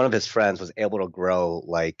one of his friends was able to grow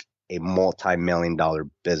like a multi-million-dollar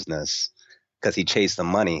business because he chased the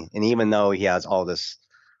money. And even though he has all this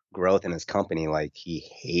growth in his company, like he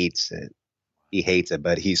hates it. He hates it,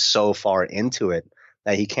 but he's so far into it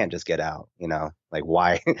that he can't just get out, Like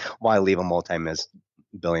why why leave a multi-million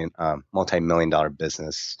dollar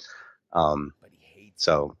business? But he hates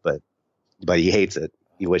So but he hates it.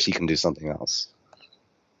 He wish he can do something else.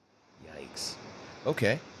 Yikes.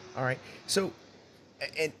 Okay. All right. So,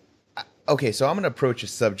 and okay, so I'm gonna approach a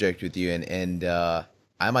subject with you, and I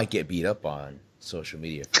might get beat up on social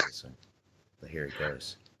media for this one, but here it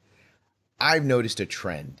goes. I've noticed a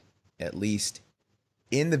trend, at least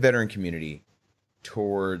in the veteran community,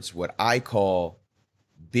 towards what I call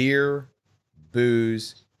beer,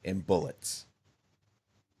 booze, and bullets.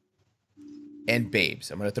 And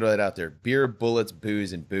babes. I'm going to throw that out there. Beer, bullets,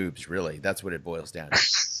 booze, and boobs, really. That's what it boils down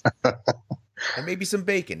to. And maybe some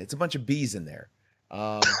bacon. It's a bunch of bees in there.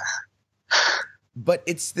 But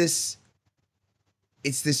it's this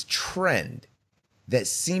trend that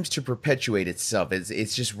seems to perpetuate itself.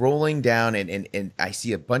 It's just rolling down, and I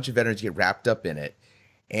see a bunch of veterans get wrapped up in it.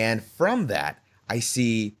 And from that, I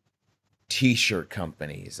see t-shirt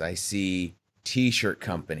companies. I see t-shirt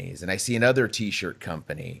companies, and I see another t-shirt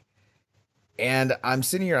company. And I'm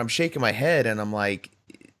sitting here, I'm shaking my head, and I'm like,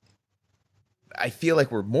 I feel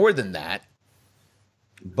like we're more than that.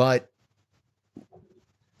 But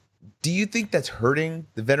do you think that's hurting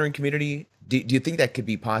the veteran community? Do you think that could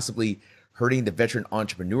be possibly hurting the veteran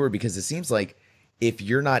entrepreneur? Because it seems like if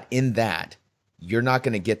you're not in that, you're not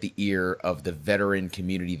going to get the ear of the veteran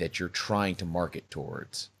community that you're trying to market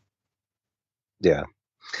towards. Yeah.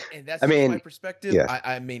 And that's I just mean, my perspective. yeah.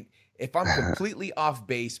 I mean, if I'm completely off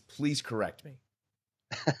base, please correct me.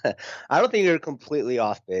 I don't think you're completely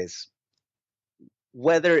off base.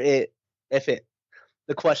 Whether it, if it,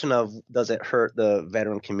 the question of does it hurt the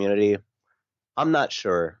veteran community, I'm not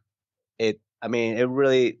sure. I mean, it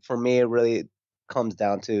really, for me, it really comes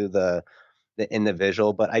down to the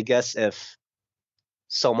individual. But I guess if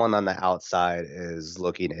someone on the outside is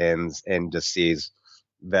looking in and just sees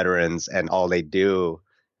veterans and all they do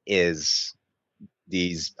is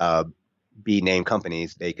these B name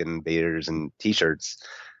companies, bacon, beers, and T-shirts,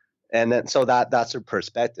 and then so that's their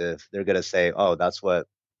perspective. They're gonna say, "Oh, that's what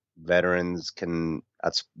veterans can.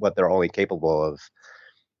 That's what they're only capable of."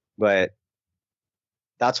 But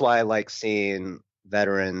that's why I like seeing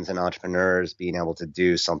veterans and entrepreneurs being able to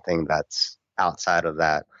do something that's outside of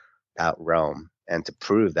that realm, and to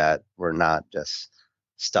prove that we're not just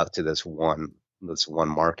stuck to this one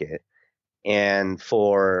market. And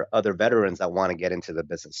for other veterans that want to get into the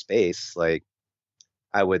business space, like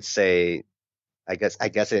I would say, I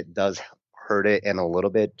guess it does hurt it in a little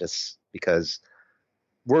bit, just because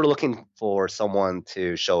we're looking for someone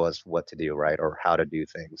to show us what to do, right, or how to do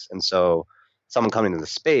things. And so someone coming into the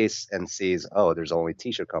space and sees, oh, there's only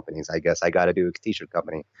t-shirt companies, I guess I got to do a t-shirt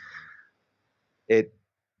company. It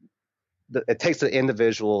takes the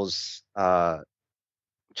individuals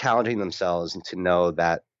challenging themselves and to know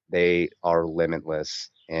that they are limitless,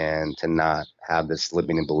 and to not have this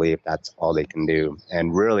limiting belief that's all they can do.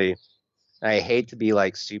 And really, I hate to be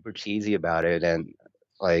like super cheesy about it, and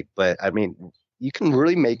like, but I mean, you can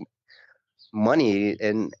really make money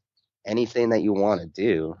in anything that you want to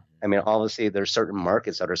do. I mean, obviously, there's certain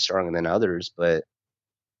markets that are stronger than others, but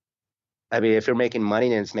I mean, if you're making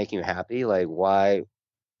money and it's making you happy, like, why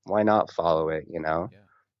not follow it, you know?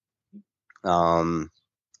 Yeah. Um,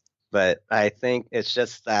 but I think it's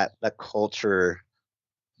just that the culture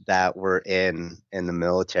that we're in the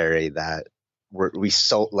military, that we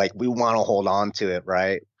so like we want to hold on to it,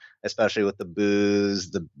 right? Especially with the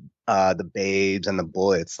booze, the babes and the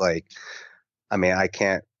bullets. Like, I mean, I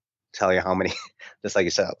can't tell you how many, just like you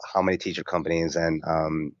said, how many teacher companies and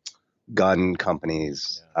gun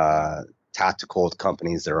companies, Yeah. tactical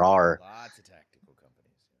companies there are. Lots of tactical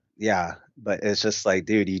companies. Yeah, but it's just like,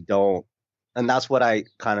 dude, you don't, and that's what I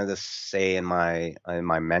kind of just say in my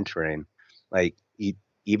mentoring. Like,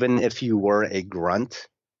 even if you were a grunt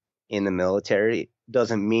in the military,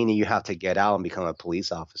 doesn't mean that you have to get out and become a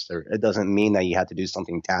police officer. It doesn't mean that you have to do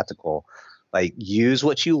something tactical. Like, use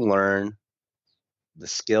what you learn, the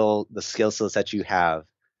skill sets that you have,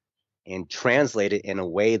 and translate it in a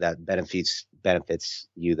way that benefits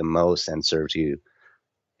you the most and serves you,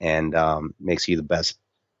 and makes you the best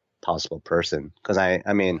possible person. Because I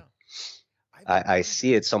mean, Yeah. I've been I see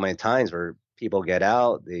wondering. it so many times where people get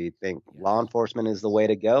out, they think Yes. law enforcement is the way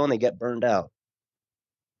to go, and they get burned out.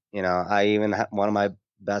 You know, I even one of my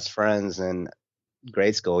best friends in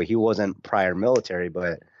grade school. He wasn't prior military,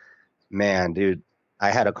 but man, dude,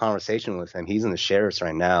 I had a conversation with him. He's in the sheriff's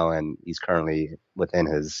right now, and he's currently within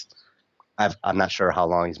his. I'm not sure how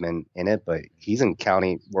long he's been in it, but he's in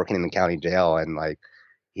county, working in the county jail, and like,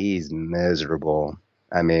 he's miserable.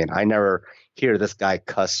 I mean, I never hear this guy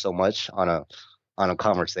cuss so much on a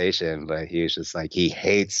conversation, but he was just like, he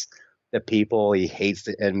hates the people, he hates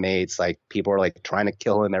the inmates. Like, people are like trying to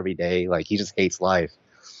kill him every day. Like, he just hates life.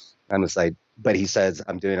 I'm just like, but he says,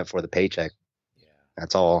 I'm doing it for the paycheck. Yeah.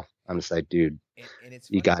 That's all. I'm just like, dude, And it's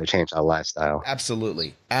you funny. got to change that lifestyle.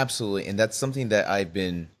 Absolutely. Absolutely. And that's something that I've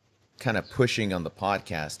been kind of pushing on the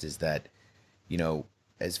podcast is that, you know,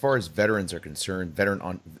 as far as veterans are concerned,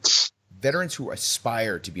 veterans who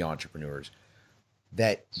aspire to be entrepreneurs,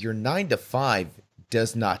 that your 9 to 5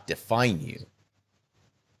 does not define you.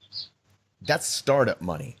 That's startup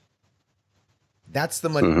money. That's the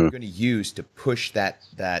money Hmm. you're going to use to push that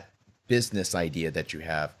business idea that you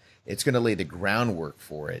have. It's going to lay the groundwork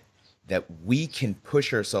for it, that we can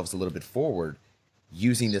push ourselves a little bit forward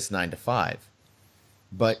using this 9 to 5.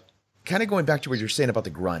 But kind of going back to what you're saying about the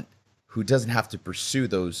grunt who doesn't have to pursue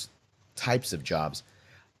those types of jobs,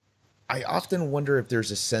 I often wonder if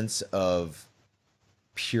there's a sense of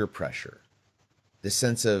peer pressure, the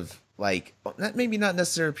sense of like, maybe not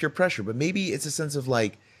necessarily peer pressure, but maybe it's a sense of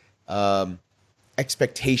like, um,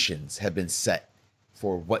 expectations have been set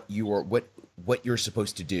for what you're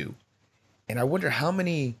supposed to do. And I wonder how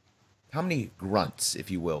many grunts,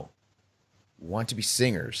 if you will, want to be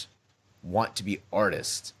singers, want to be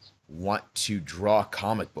artists, want to draw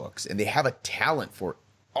comic books, and they have a talent for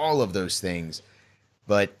all of those things,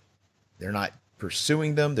 but they're not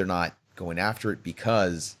pursuing them, they're not going after it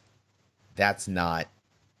because that's not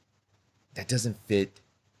that doesn't fit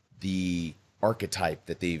the archetype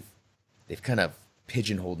that they've kind of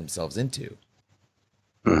pigeonholed themselves into.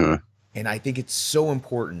 Hmm. And I think it's so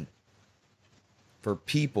important for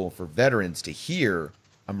people, for veterans to hear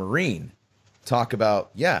a Marine talk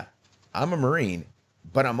about, yeah, I'm a Marine,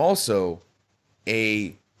 but I'm also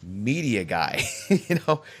a media guy.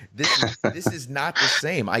 This is not the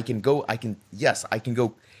same. I can go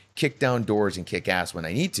kick down doors and kick ass when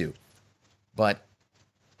I need to, but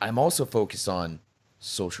I'm also focused on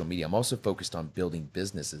social media. I'm also focused on building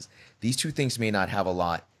businesses. These two things may not have a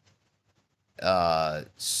lot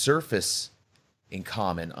surface in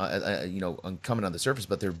common, coming on the surface,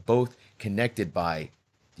 but they're both connected by,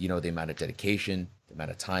 the amount of dedication, the amount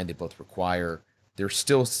of time they both require. There's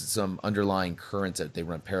still some underlying currents that they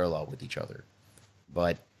run parallel with each other.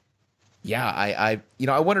 But yeah, I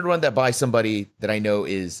wanted to run that by somebody that I know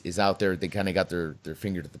is out there. They kind of got their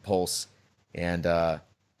finger to the pulse, and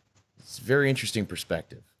it's a very interesting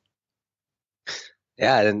perspective.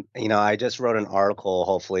 Yeah, and I just wrote an article.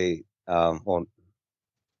 Hopefully, well,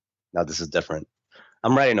 now this is different.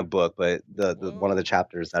 I'm writing a book, but the one of the Whoa.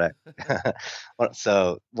 chapters that I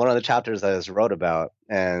so one of the chapters that I just wrote about,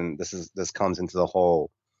 and this comes into the whole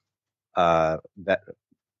vet,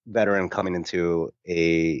 veteran coming into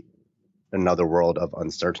a another world of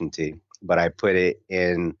uncertainty, but I put it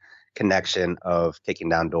in connection of kicking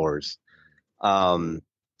down doors. Um,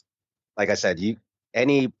 like I said,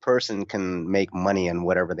 any person can make money in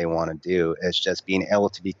whatever they want to do. It's just being able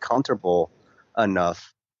to be comfortable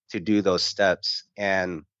enough to do those steps.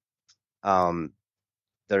 And um,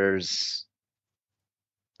 there's,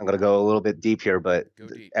 I'm going to go a little bit deep here, but Go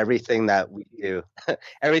deep. everything that we do,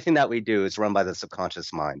 everything that we do is run by the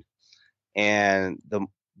subconscious mind. And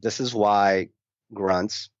this is why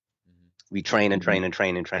grunts, we train and train and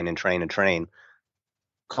train and train and train and train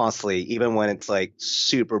constantly, even when it's like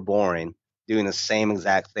super boring, doing the same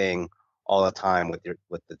exact thing all the time with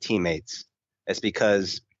the teammates. It's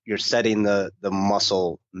because you're setting the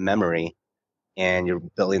muscle memory and you're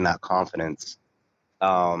building that confidence.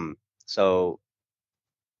 So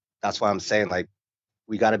that's why I'm saying, like,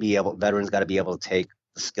 veterans got to be able to take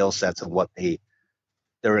the skill sets of what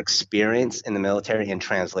their experience in the military and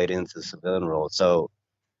translate it into the civilian role. So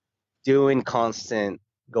doing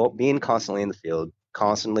being constantly in the field,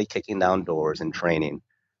 constantly kicking down doors and training.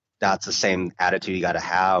 That's the same attitude you got to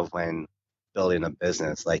have when building a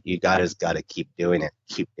business. Like, you guys got to keep doing it,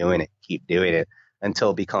 keep doing it, keep doing it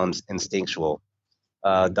until it becomes instinctual.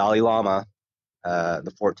 Dalai Lama,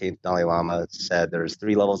 the 14th Dalai Lama, said there's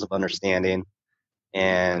 3 levels of understanding,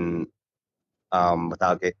 and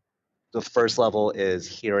without it, the first level is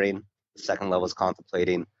hearing, the second level is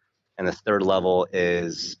contemplating, and the third level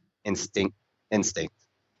is instinct. Instinct.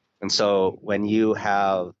 And so when you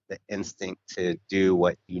have the instinct to do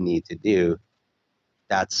what you need to do,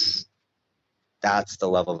 that's the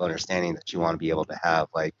level of understanding that you want to be able to have.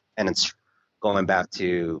 Like, and it's going back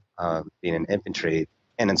to being an infantry,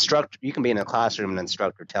 an instructor. You can be in a classroom, an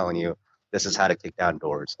instructor telling you this is how to kick down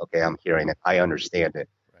doors. Okay, I'm hearing it, I understand it,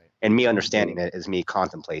 Right. and me understanding it is me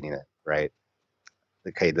contemplating it. Right.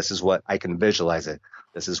 Okay, this is what I can visualize it.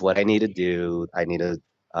 This is what I need to do. I need to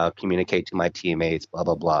communicate to my teammates. Blah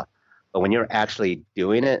blah blah. But when you're actually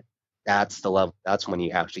doing it, that's the level. That's when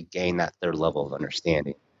you actually gain that third level of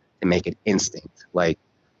understanding to make it instinct. Like,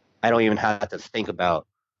 I don't even have to think about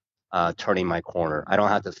turning my corner. I don't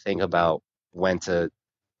have to think about when to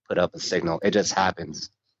put up a signal. It just happens.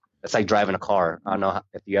 It's like driving a car. I don't know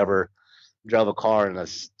if you ever drove a car and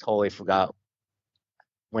just totally forgot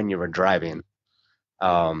when you were driving.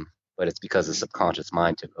 But it's because the subconscious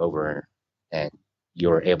mind took over and you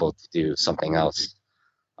were able to do something else,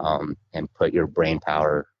 and put your brain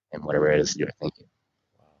power in whatever it is you're thinking.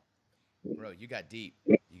 Wow. Bro, you got deep.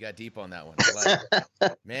 You got deep on that one. I like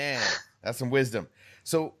it. Man, that's some wisdom.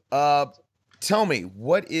 So tell me,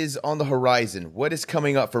 what is on the horizon? What is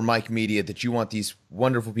coming up for MYKE Media that you want these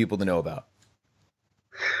wonderful people to know about?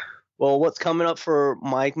 Well, what's coming up for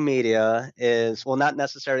MYKE Media is, well, not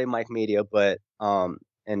necessarily MYKE Media, but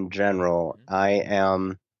in general, I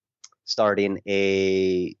am starting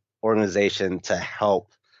a organization to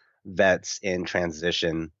help vets in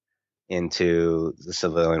transition into the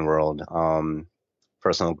civilian world,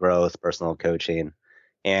 personal growth, personal coaching.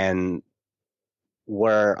 And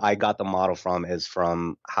where I got the model from is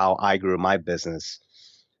from how I grew my business.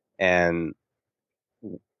 And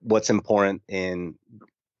what's important in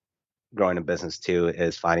growing a business too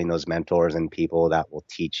is finding those mentors and people that will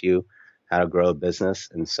teach you how to grow a business.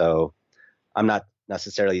 And so I'm not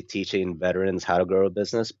necessarily teaching veterans how to grow a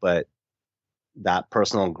business, but that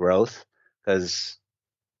personal growth, because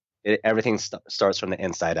everything starts from the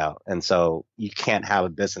inside out. And so you can't have a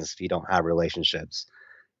business if you don't have relationships,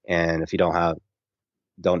 and if you don't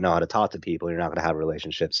know how to talk to people, you're not going to have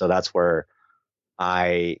relationships. So that's where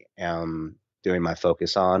I am doing my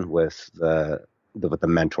focus on with the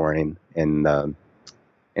mentoring and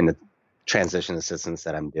the transition assistance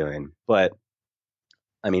that I'm doing. But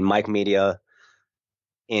I mean, MYKE Media,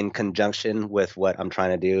 in conjunction with what I'm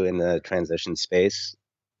trying to do in the transition space,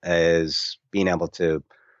 is being able to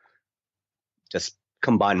just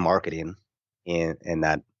combine marketing in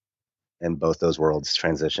that, in both those worlds,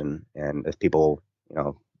 transition. And if people,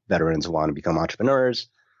 veterans want to become entrepreneurs,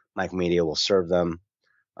 MYKE Media will serve them.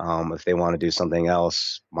 If they want to do something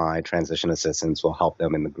else, my transition assistants will help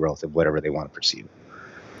them in the growth of whatever they want to pursue.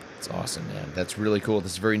 That's awesome, man. That's really cool.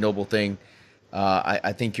 That's a very noble thing.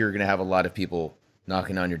 I think you're going to have a lot of people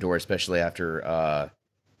knocking on your door, especially after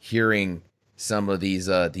hearing some of these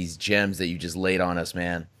gems that you just laid on us,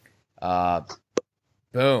 man.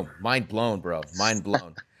 Boom. Mind blown, bro. Mind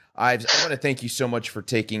blown. I want to thank you so much for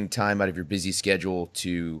taking time out of your busy schedule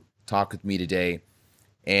to talk with me today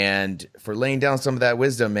and for laying down some of that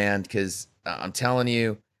wisdom, man, because I'm telling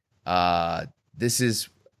you, this is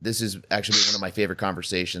actually one of my favorite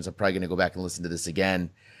conversations. I'm probably going to go back and listen to this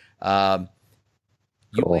again. You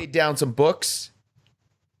laid down some books.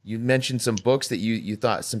 You mentioned some books that you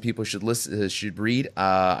thought some people should read.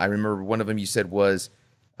 I remember one of them you said was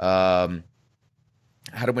How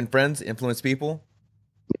to Win Friends, Influence People.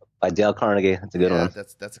 By Dale Carnegie. That's a good Yeah, one.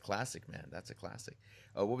 that's a classic, man. That's a classic.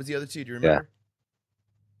 What was the other two? Do you Yeah. remember?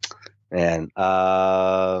 And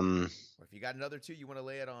Or if you got another two, you want to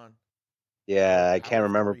lay it on. yeah, I Power can't of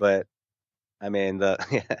remember, three. but I mean the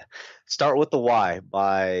Start with the Why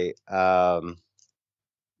by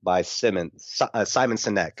Simon Sinek. Simon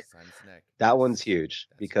Sinek. That one's Yes, huge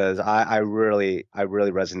that's because huge. I really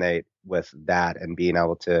resonate with that and being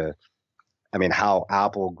able to, I mean, how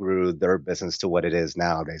Apple grew their business to what it is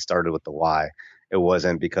now. They started with the why. It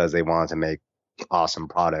wasn't because they wanted to make awesome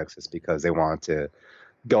products. It's because they wanted to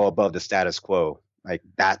go above the status quo. Like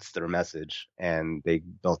that's their message, and they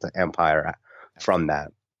built an empire from Absolutely.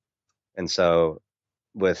 that. And so,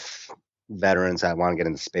 with veterans that want to get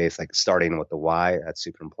into space, like starting with the why, that's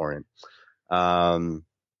super important. Um,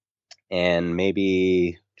 and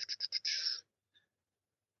maybe,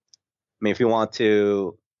 I mean, if you want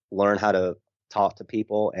to learn how to talk to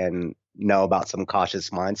people and know about some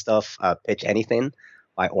cautious mind stuff, Pitch Anything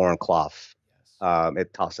by Oren Clough. Yes.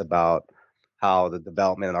 It talks about how the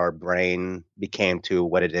development of our brain became to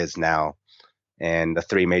what it is now, and the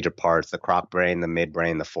three major parts: the croc brain, the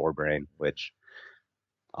midbrain, the forebrain, which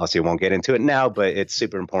obviously won't get into it now, but it's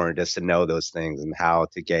super important just to know those things and how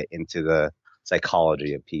to get into the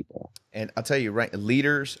psychology of people. And I'll tell you, right,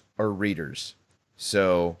 leaders are readers.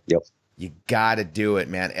 So Yep. you got to do it,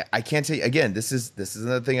 man. I can't tell you again. This is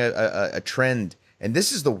another thing, a trend, and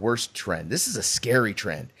this is the worst trend. This is a scary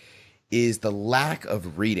trend. Is the lack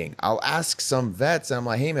of reading. I'll ask some vets, and I'm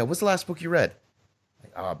like, "Hey, man, what's the last book you read?"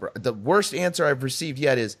 Like, oh, bro. The worst answer I've received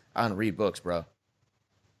yet is, "I don't read books, bro."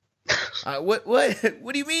 What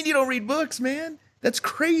do you mean you don't read books, man? That's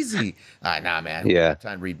crazy. Nah, man. Who Yeah. got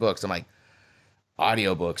time to read books? I'm like,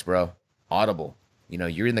 audiobooks, bro. Audible. You know,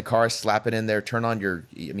 you're in the car, slap it in there, turn on your.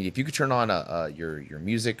 I mean, if you could turn on your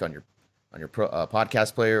music on your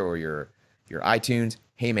podcast player or your iTunes,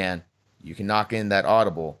 hey man, you can knock in that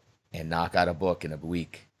Audible and knock out a book in a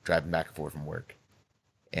week driving back and forth from work.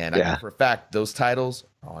 And I know Yeah. for a fact those titles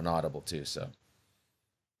are on Audible too. So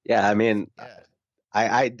Yeah. I yeah, mean, yeah.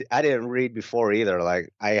 I didn't read before either.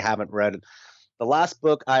 Like I haven't read the last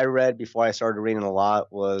book I read before I started reading a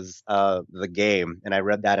lot was The Game, and I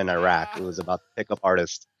read that in Iraq. It Ah, was about the pickup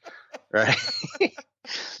artist, right? And but you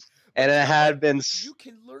it know what? had been You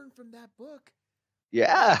can learn from that book.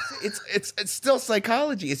 yeah. It's still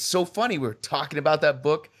psychology. It's so funny. We were talking about that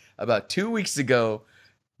book about 2 weeks ago.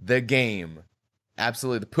 The Game,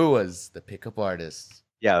 absolutely the Puas, the pickup artists.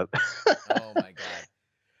 Yeah. Oh my god!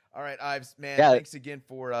 All right, Ives, man, Yeah. thanks again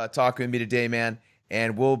for talking with me today, man.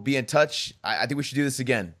 And we'll be in touch. I think we should do this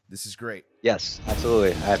again. This is great. Yes,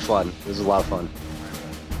 absolutely. I had fun. It was a lot of fun. All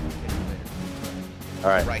right, brother. Catch you later. All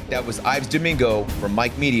right. Right, that was Yves Domingo from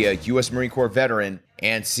MYKE Media, U.S. Marine Corps veteran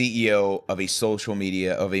and CEO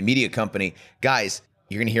of a media company. Guys,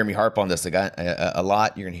 you're gonna hear me harp on this again a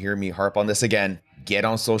lot. You're gonna hear me harp on this again. Get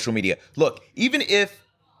on social media. Look, even if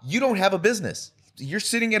you don't have a business, you're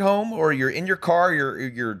sitting at home or you're in your car,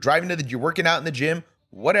 you're driving you're working out in the gym,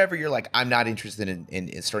 whatever. You're like, I'm not interested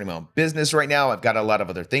in starting my own business right now. I've got a lot of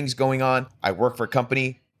other things going on. I work for a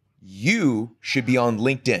company. You should be on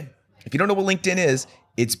LinkedIn. If you don't know what LinkedIn is,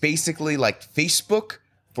 it's basically like Facebook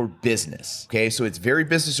for business. Okay, so it's very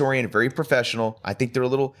business oriented, very professional. I think they're a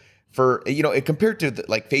little compared to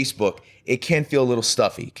like Facebook, it can feel a little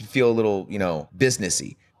stuffy, it can feel a little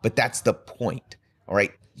businessy, but that's the point. All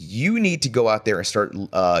right, you need to go out there and start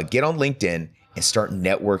get on LinkedIn and start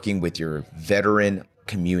networking with your veteran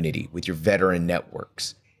community, with your veteran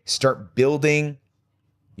networks. Start building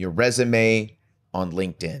your resume on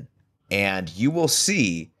LinkedIn, and you will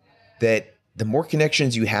see that the more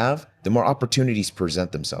connections you have, the more opportunities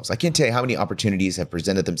present themselves. I can't tell you how many opportunities have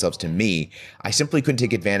presented themselves to me. I simply couldn't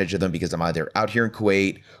take advantage of them because I'm either out here in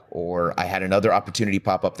Kuwait or I had another opportunity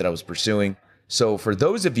pop up that I was pursuing. So for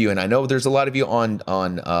those of you, and I know there's a lot of you on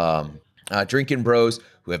Drinking Bros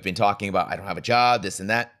who have been talking about, I don't have a job, this and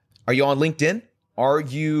that. Are you on LinkedIn? Are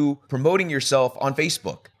you promoting yourself on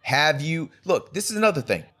Facebook? Look, this is another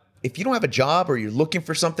thing. If you don't have a job or you're looking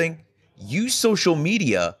for something, use social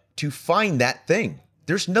media to find that thing.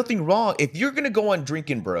 There's nothing wrong. If you're going to go on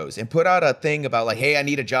Drinking Bros and put out a thing about like, hey, I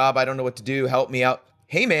need a job. I don't know what to do. Help me out.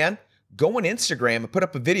 Hey, man, go on Instagram and put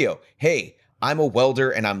up a video. Hey, I'm a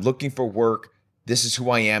welder and I'm looking for work. This is who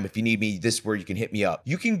I am. If you need me, this is where you can hit me up.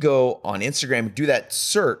 You can go on Instagram and do that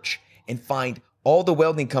search and find all the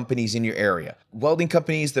welding companies in your area, welding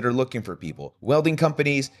companies that are looking for people, welding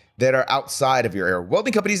companies that are outside of your area,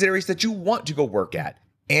 welding companies in areas that you want to go work at,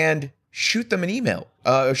 and shoot them an email,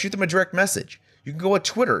 shoot them a direct message. You can go on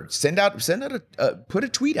Twitter, put a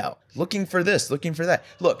tweet out looking for this, looking for that.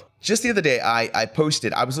 Look, just the other day, I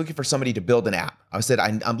posted, I was looking for somebody to build an app. I said,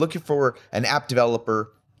 I'm looking for an app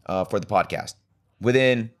developer for the podcast.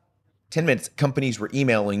 Within 10 minutes, companies were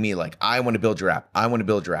emailing me like, I want to build your app. I want to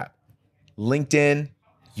build your app. LinkedIn,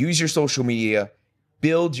 use your social media,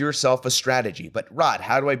 build yourself a strategy. But Rod,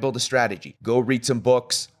 how do I build a strategy? Go read some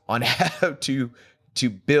books on how to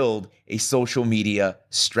build a social media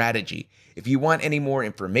strategy. If you want any more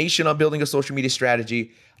information on building a social media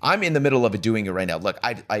strategy, I'm in the middle of doing it right now. Look,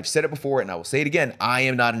 I've said it before and I will say it again. I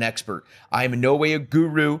am not an expert. I am in no way a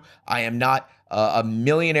guru. I am not a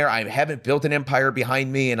millionaire. I haven't built an empire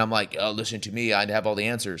behind me and I'm like, oh, listen to me. I have all the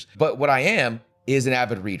answers. But what I am is an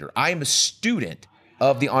avid reader. I am a student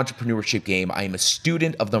of the entrepreneurship game. I am a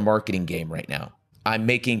student of the marketing game right now. I'm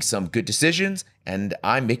making some good decisions and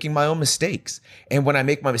I'm making my own mistakes. And when I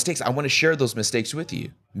make my mistakes, I want to share those mistakes with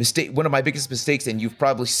you. One of my biggest mistakes, and you've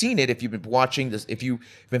probably seen it if you've been watching this, if you've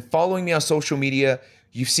been following me on social media,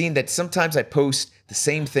 you've seen that sometimes I post the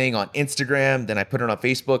same thing on Instagram, then I put it on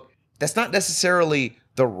Facebook. That's not necessarily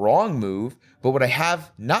the wrong move, but what I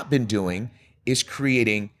have not been doing is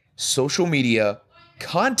creating social media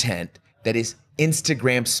content that is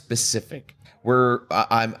Instagram specific, where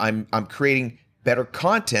I'm creating better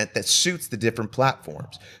content that suits the different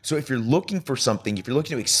platforms. So if you're looking for something, if you're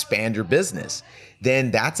looking to expand your business, then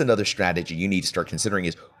that's another strategy you need to start considering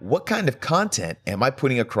is what kind of content am I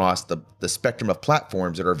putting across the spectrum of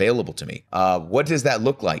platforms that are available to me? What does that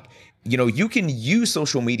look like? You can use you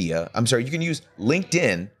can use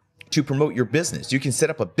LinkedIn to promote your business. You can set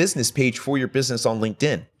up a business page for your business on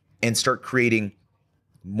LinkedIn and start creating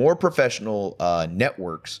more professional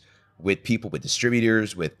networks with people, with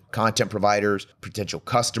distributors, with content providers, potential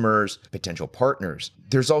customers, potential partners.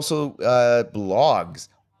 There's also blogs,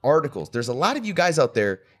 articles. There's a lot of you guys out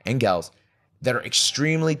there and gals that are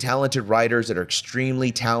extremely talented writers, that are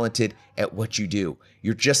extremely talented at what you do.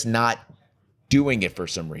 You're just not doing it for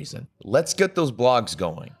some reason. Let's get those blogs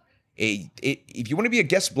going. If you want to be a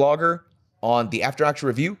guest blogger on the After Action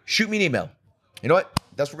Review, shoot me an email. You know what?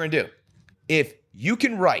 That's what we're going to do. If you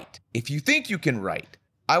can write, if you think you can write,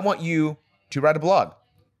 I want you to write a blog.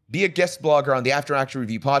 Be a guest blogger on the After Action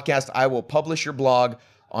Review podcast. I will publish your blog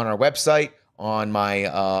on our website, on my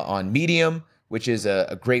on Medium, which is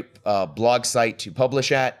a great blog site to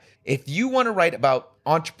publish at. If you want to write about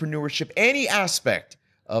entrepreneurship, any aspect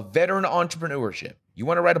of veteran entrepreneurship, you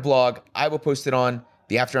want to write a blog, I will post it on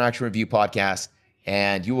the After Action Review podcast,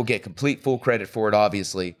 and you will get complete full credit for it,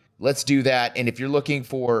 obviously. Let's do that. And if you're looking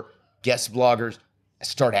for guest bloggers,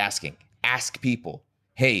 start asking. Ask people.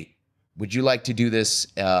 Hey, would you like to do this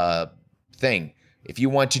thing? If you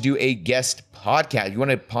want to do a guest podcast, you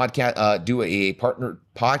want to do a partner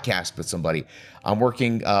podcast with somebody. We're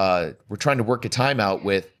trying to work a time out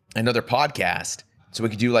with another podcast so we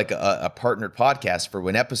could do like a partnered podcast for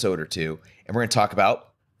an episode or two. And we're going to talk about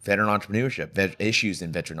veteran entrepreneurship, issues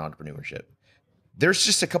in veteran entrepreneurship. There's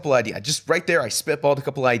just a couple ideas. Just right there, I spitballed a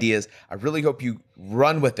couple ideas. I really hope you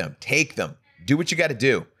run with them, take them, do what you got to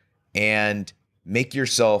do, and make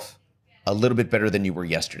yourself a little bit better than you were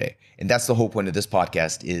yesterday. And that's the whole point of this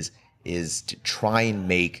podcast is to try and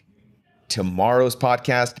make tomorrow's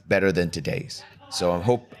podcast better than today's. So I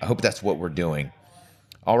hope that's what we're doing.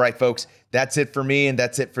 All right, folks, that's it for me. And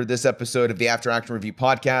that's it for this episode of the After Action Review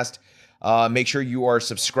podcast. Make sure you are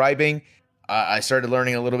subscribing. I started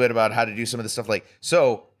learning a little bit about how to do some of the stuff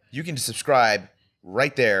so you can subscribe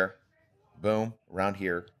right there. Boom, around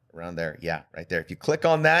here, around there. Yeah, right there. If you click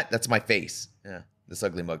on that, that's my face. Yeah, this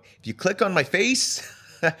ugly mug. If you click on my face,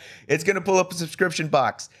 it's going to pull up a subscription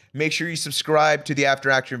box. Make sure you subscribe to the After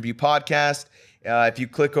Action Review podcast. If you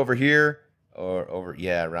click over here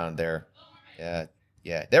around there.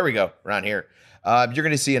 Yeah, there we go, around here. You're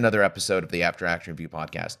going to see another episode of the After Action Review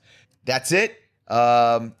podcast. That's it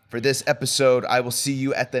for this episode. I will see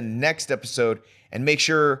you at the next episode. And make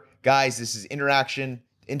sure, guys, this is interactive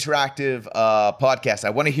podcast.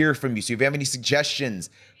 I want to hear from you. So if you have any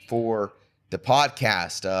suggestions for the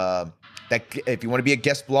podcast, that if you want to be a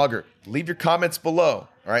guest blogger, leave your comments below.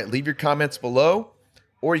 All right, leave your comments below,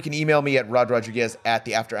 or you can email me at rodrodriguez at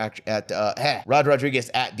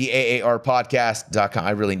theaarpodcast.com.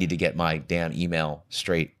 I really need to get my damn email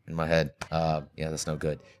straight in my head. Yeah, that's no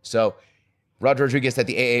good. So rodrodriguez at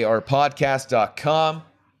theaarpodcast.com.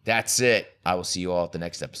 That's it. I will see you all at the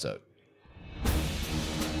next episode.